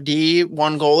 5 D,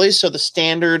 1 goalie. So the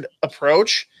standard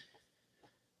approach.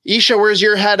 Isha, where's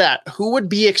your head at? Who would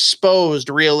be exposed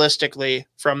realistically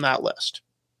from that list?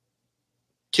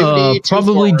 2D,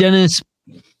 probably forward.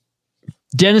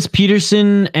 Dennis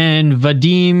Peterson and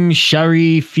Vadim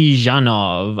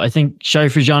Sharifijanov. I think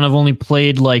Sharifijanov only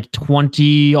played like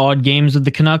 20 odd games with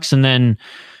the Canucks and then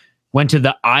went to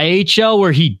the IHL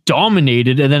where he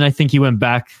dominated. And then I think he went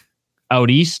back out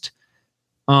east.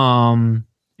 And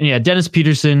yeah, Dennis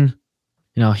Peterson,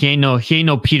 he ain't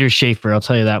no Peter Schaefer. I'll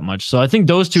tell you that much. So I think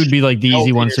those two would be like the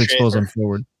easy ones to expose on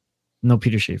forward. No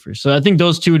Peter Schaefer. So I think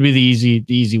those two would be the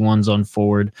easy ones on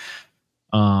forward.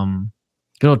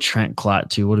 Good old Trent Klatt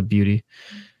too. What a beauty.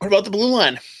 What about the blue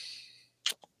line?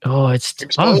 Oh, it's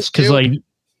tough because like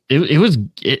it was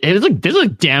like this is a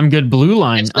damn good blue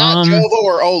line. It's not Jovo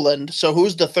or Oland. So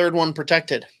who's the third one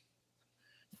protected?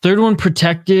 Third one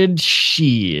protected.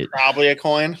 Shit. Probably a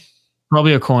coin.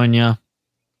 Yeah.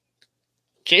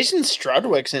 Jason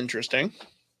Strudwick's interesting.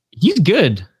 He's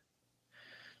good.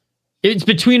 It's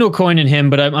between O'Coin and him,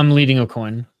 but I'm leading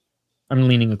O'Coin. I'm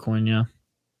leaning O'Coin, yeah.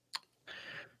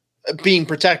 Being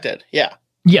protected, yeah.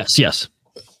 Yes.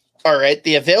 All right,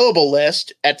 the available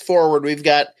list at forward, we've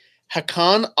got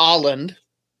Hakan Oland,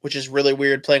 which is really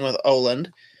weird playing with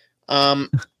Oland.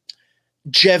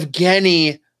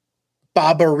 Jevgeny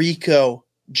Babariko.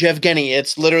 Jevgeny,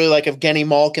 it's literally like Evgeny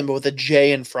Malkin, but with a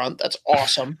J in front. That's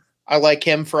awesome. I like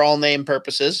him for all name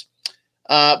purposes.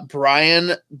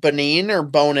 Brian Bonin,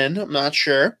 I'm not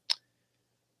sure,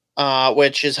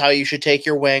 which is how you should take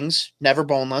your wings, never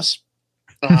boneless.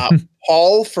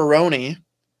 Paul Ferroni,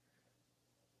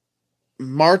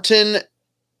 Martin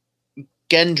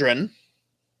Gendron,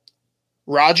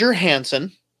 Roger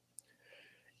Hansen,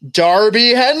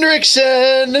 Darby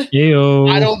Hendrickson. Ew.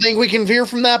 I don't think we can veer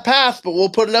from that path, but we'll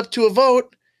put it up to a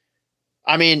vote.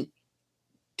 I mean,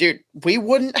 dude, we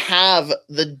wouldn't have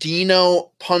the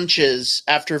Dino punches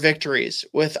after victories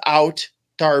without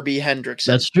Darby Hendrickson.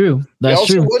 That's true. That's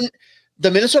true. The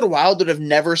Minnesota Wild would have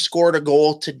never scored a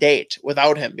goal to date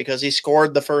without him because he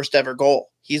scored the first ever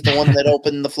goal. He's the one that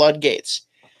opened the floodgates.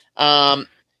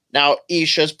 Now,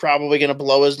 Isha's probably going to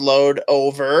blow his load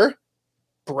over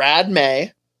Brad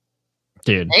May.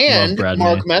 Dude, and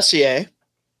Mark Messier.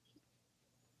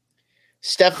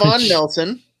 Stefan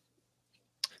Nelson.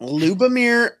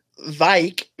 Lubomir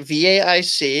Vaik,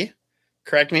 Vaic.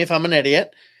 Correct me if I'm an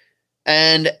idiot.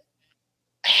 And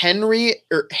Harry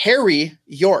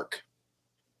York.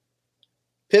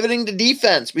 Pivoting to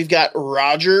defense, we've got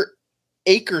Roger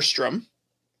Akerstrom,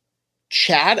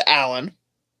 Chad Allen,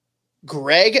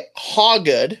 Greg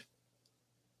Hawgood,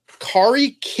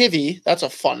 Kari Kivy, that's a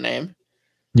fun name.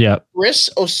 Yeah. Chris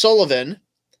O'Sullivan.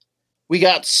 We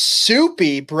got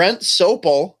Soupy Brent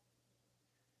Sopel,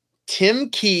 Tim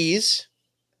Keys,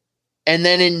 and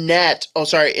then in net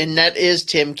is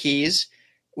Tim Keys.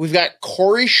 We've got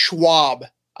Corey Schwab.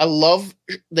 I love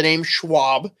the name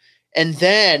Schwab. And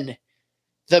then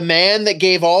the man that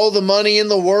gave all the money in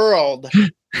the world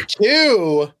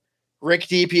to Rick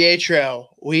DiPietro.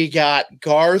 We got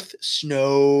Garth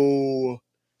Snow.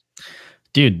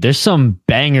 Dude, there's some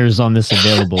bangers on this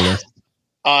available list.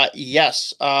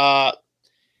 Yes.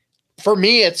 For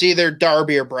me, it's either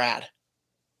Darby or Brad.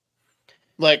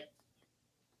 Like,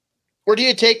 where do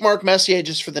you take Mark Messier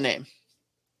just for the name?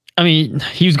 I mean,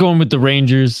 he was going with the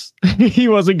Rangers. He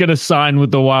wasn't going to sign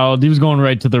with the Wild. He was going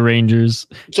right to the Rangers.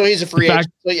 So he's a free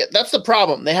agent. So yeah, that's the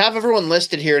problem. They have everyone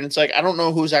listed here, and it's like, I don't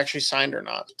know who's actually signed or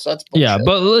not. So that's bullshit. Yeah,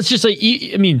 but let's just say,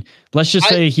 he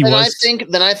was.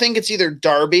 I think it's either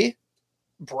Darby,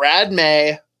 Brad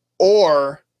May,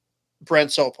 or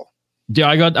Brent Sopel. Yeah,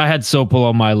 I had Sopel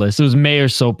on my list. It was May or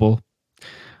Sopel.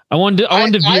 I wanted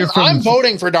to veer from. I'm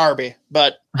voting for Darby,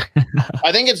 but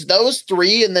I think it's those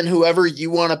three, and then whoever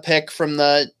you want to pick from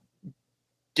the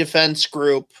defense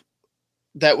group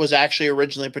that was actually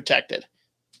originally protected.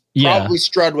 Yeah, probably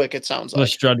Strudwick. It sounds like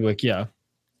Strudwick. Yeah.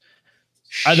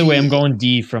 Either way, I'm going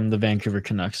D from the Vancouver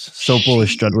Canucks. Sopel or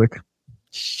Strudwick.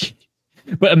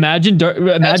 But imagine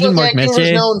That's what Mark Vancouver's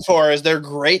Messier known for is they're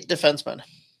great defensemen.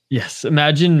 Yes,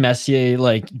 imagine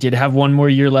Messier did have one more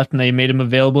year left and they made him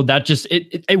available. That just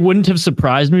it wouldn't have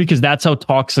surprised me because that's how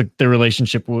toxic the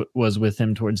relationship was with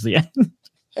him towards the end.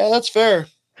 Yeah, that's fair.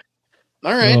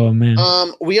 All right. Oh man.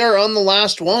 We are on the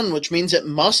last one, which means it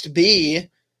must be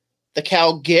the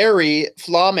Calgary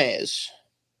Flames.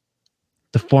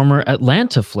 The former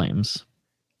Atlanta Flames.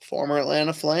 Former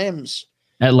Atlanta Flames.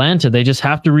 Atlanta, they just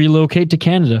have to relocate to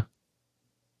Canada.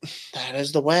 That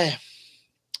is the way.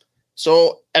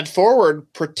 So at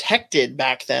forward, protected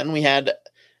back then, we had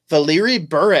Valeri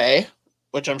Bure,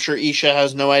 which I'm sure Isha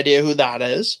has no idea who that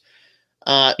is.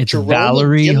 It's Jerome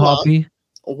Valerie Ginla. Hoppy.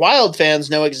 Wild fans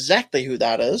know exactly who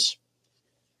that is.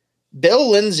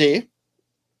 Bill Lindsay,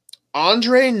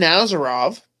 Andre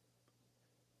Nazarov,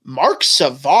 Mark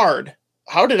Savard.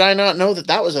 How did I not know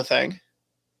that was a thing?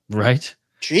 Right.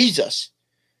 Jesus.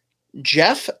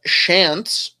 Jeff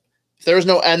Shantz. If there was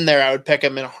no N there, I would pick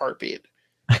him in a heartbeat.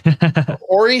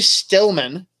 Corey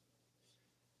Stillman.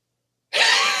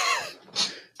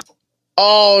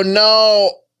 Oh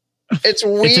no. It's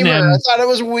Weimer. I thought it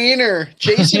was Wiener.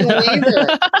 Jason Wiener.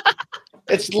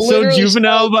 It's so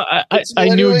juvenile, but I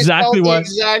knew exactly why.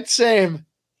 Exact same.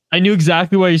 I knew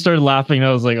exactly why you started laughing.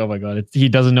 I was like, oh my God, he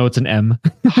doesn't know it's an M.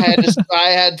 I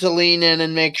had to lean in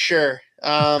and make sure.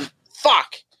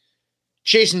 Fuck.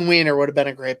 Jason Wiener would have been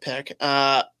a great pick.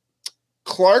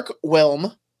 Clark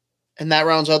Wilm, and that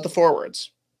rounds out the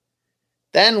forwards.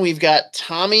 Then we've got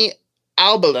Tommy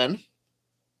Albelin,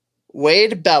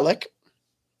 Wade Bellick,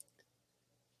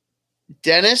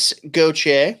 Dennis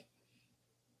Gauthier,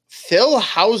 Phil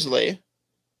Housley,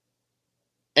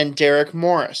 and Derek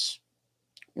Morris,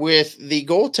 with the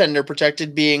goaltender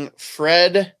protected being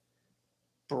Fred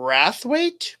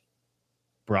Brathwaite.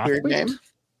 Weird name.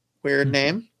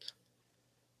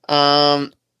 All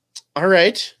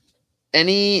right.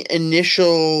 Any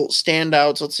initial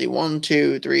standouts? Let's see. 1,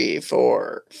 2, 3,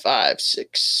 4, 5,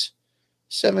 6,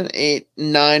 7, 8,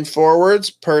 9 forwards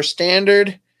per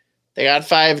standard. They got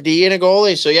 5D and a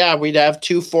goalie. So yeah, we'd have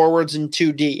 2 forwards and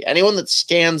 2D. Anyone that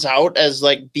stands out as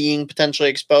like being potentially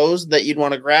exposed that you'd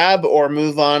want to grab or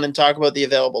move on and talk about the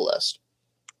available list?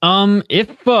 If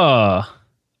Belak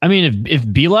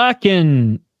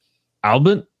and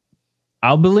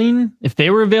Albelin, if they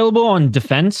were available on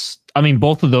defense, I mean,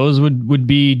 both of those would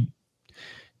be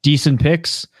decent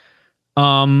picks.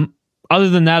 Other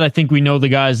than that, I think we know the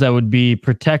guys that would be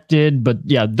protected, but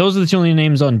yeah, those are the only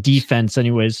names on defense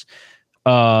anyways,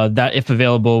 that if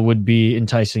available would be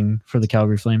enticing for the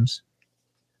Calgary Flames.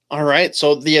 All right.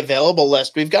 So the available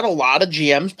list, we've got a lot of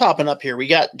GMs popping up here. We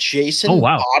got Jason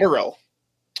Botterill.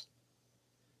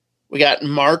 We got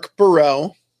Mark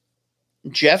Burrow,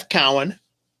 Jeff Cowan,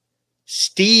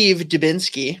 Steve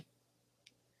Dubinsky,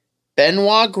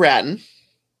 Benoit Gratton,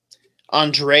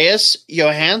 Andreas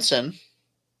Johansson,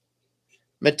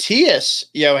 Matthias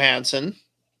Johansson,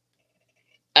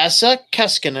 Esa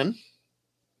Keskinen,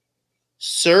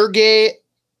 Sergei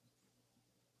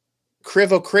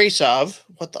Krivokrasov.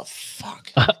 What the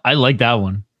fuck? I like that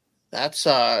one. That's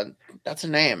a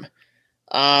name.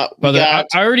 I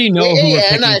already know who we're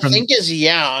picking I from. think is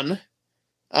Jan.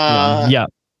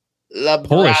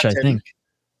 Polish, I think.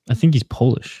 I think he's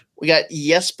Polish. We got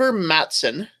Jesper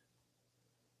Mattsson,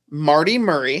 Marty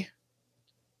Murray,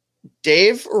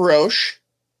 Dave Roche.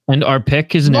 And our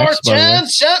pick is next, by the way.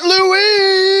 St.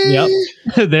 Louis. Yep.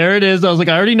 There it is. I was like,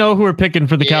 I already know who we're picking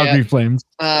for the Calgary Flames.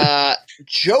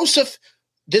 Joseph.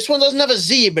 This one doesn't have a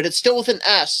Z, but it's still with an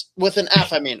S. With an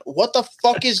F, I mean. What the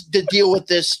fuck is the deal with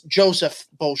this Joseph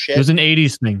bullshit? It was an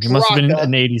 80s thing. It must have been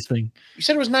an 80s thing. You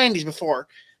said it was 90s before.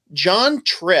 John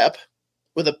Tripp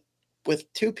with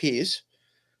 2 P's.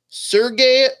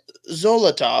 Sergei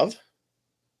Zolotov.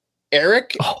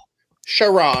 Eric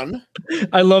Sharon.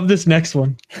 I love this next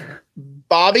one.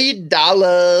 Bobby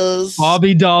Dallas.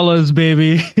 Bobby Dallas,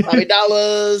 baby. Bobby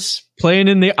Dallas. Playing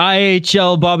in the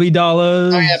IHL, Bobby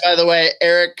Dallas. Oh, yeah, by the way,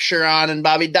 Eric Sharon and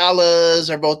Bobby Dallas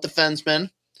are both defensemen.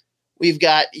 We've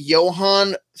got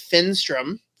Johan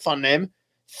Finstrom. Fun name.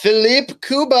 Philippe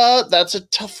Kuba. That's a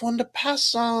tough one to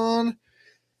pass on.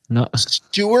 No.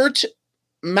 Stuart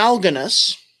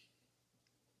Malganus.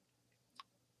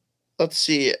 Let's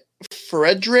see.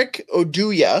 Frederick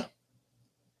Oduya.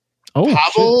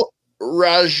 Pavel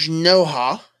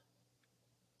Rajnoha.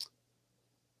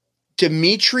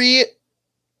 Dmitry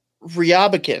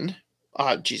Ryabykin.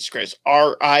 Jesus Christ.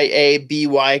 Rabykin.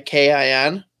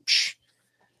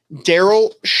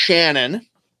 Daryl Shannon.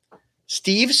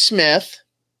 Steve Smith.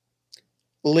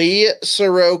 Lee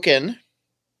Sorokin.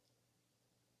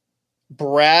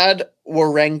 Brad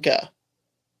Warenka.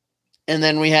 And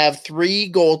then we have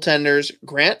 3 goaltenders,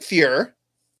 Grant Fuhr,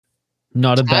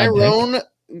 not a bad Tyrone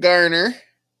Garner,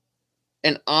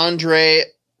 and Andrei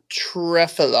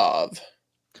Trefilov.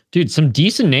 Dude, some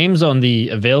decent names on the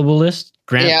available list.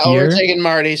 Grant Fuhr. We're taking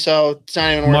Marty, so it's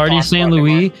not even worth Marty St.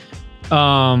 Louis.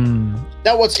 Now,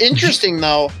 what's interesting,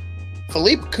 though,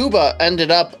 Philippe Kuba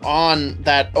ended up on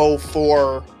that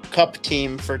 04 Cup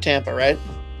team for Tampa, right?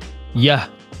 Yeah.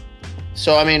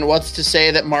 So, I mean, what's to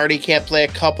say that Marty can't play a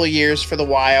couple years for the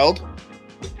Wild?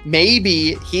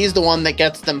 Maybe he's the one that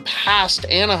gets them past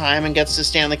Anaheim and gets to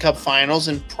Stanley Cup finals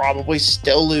and probably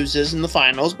still loses in the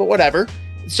finals, but whatever.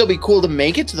 It'd still be cool to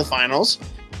make it to the finals.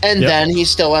 And then he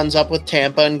still ends up with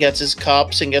Tampa and gets his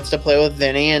cups and gets to play with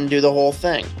Vinny and do the whole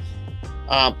thing.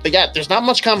 But yeah, there's not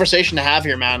much conversation to have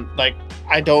here, man. Like,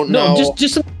 I don't know. No,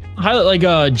 just some highlight,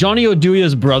 like Johnny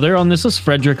Oduya's brother on this is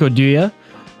Frederick Oduya.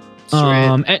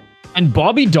 And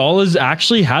Bobby Dallas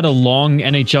actually had a long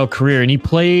NHL career, and he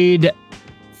played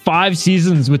 5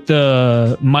 seasons with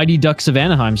the Mighty Ducks of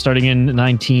Anaheim, starting in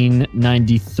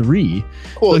 1993.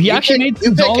 Cool. So he actually made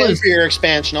you pick him for your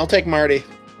expansion. I'll take Marty.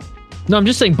 No, I'm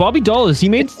just saying Bobby Dollis, he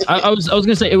made I was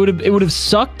gonna say it would have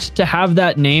sucked to have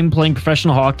that name playing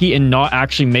professional hockey and not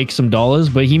actually make some dollars,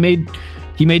 but he made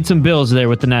some bills there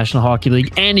with the National Hockey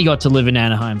League, and he got to live in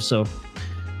Anaheim, so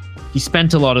he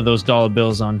spent a lot of those dollar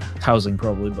bills on housing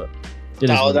probably, but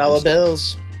dollar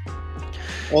bills.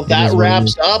 Well, that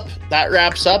wraps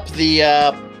up the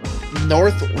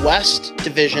Northwest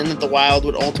division that the Wild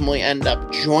would ultimately end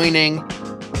up joining.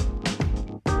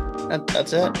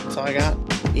 That's it. That's all I got.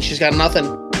 Isha's got nothing.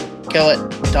 Kill it.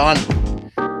 Done.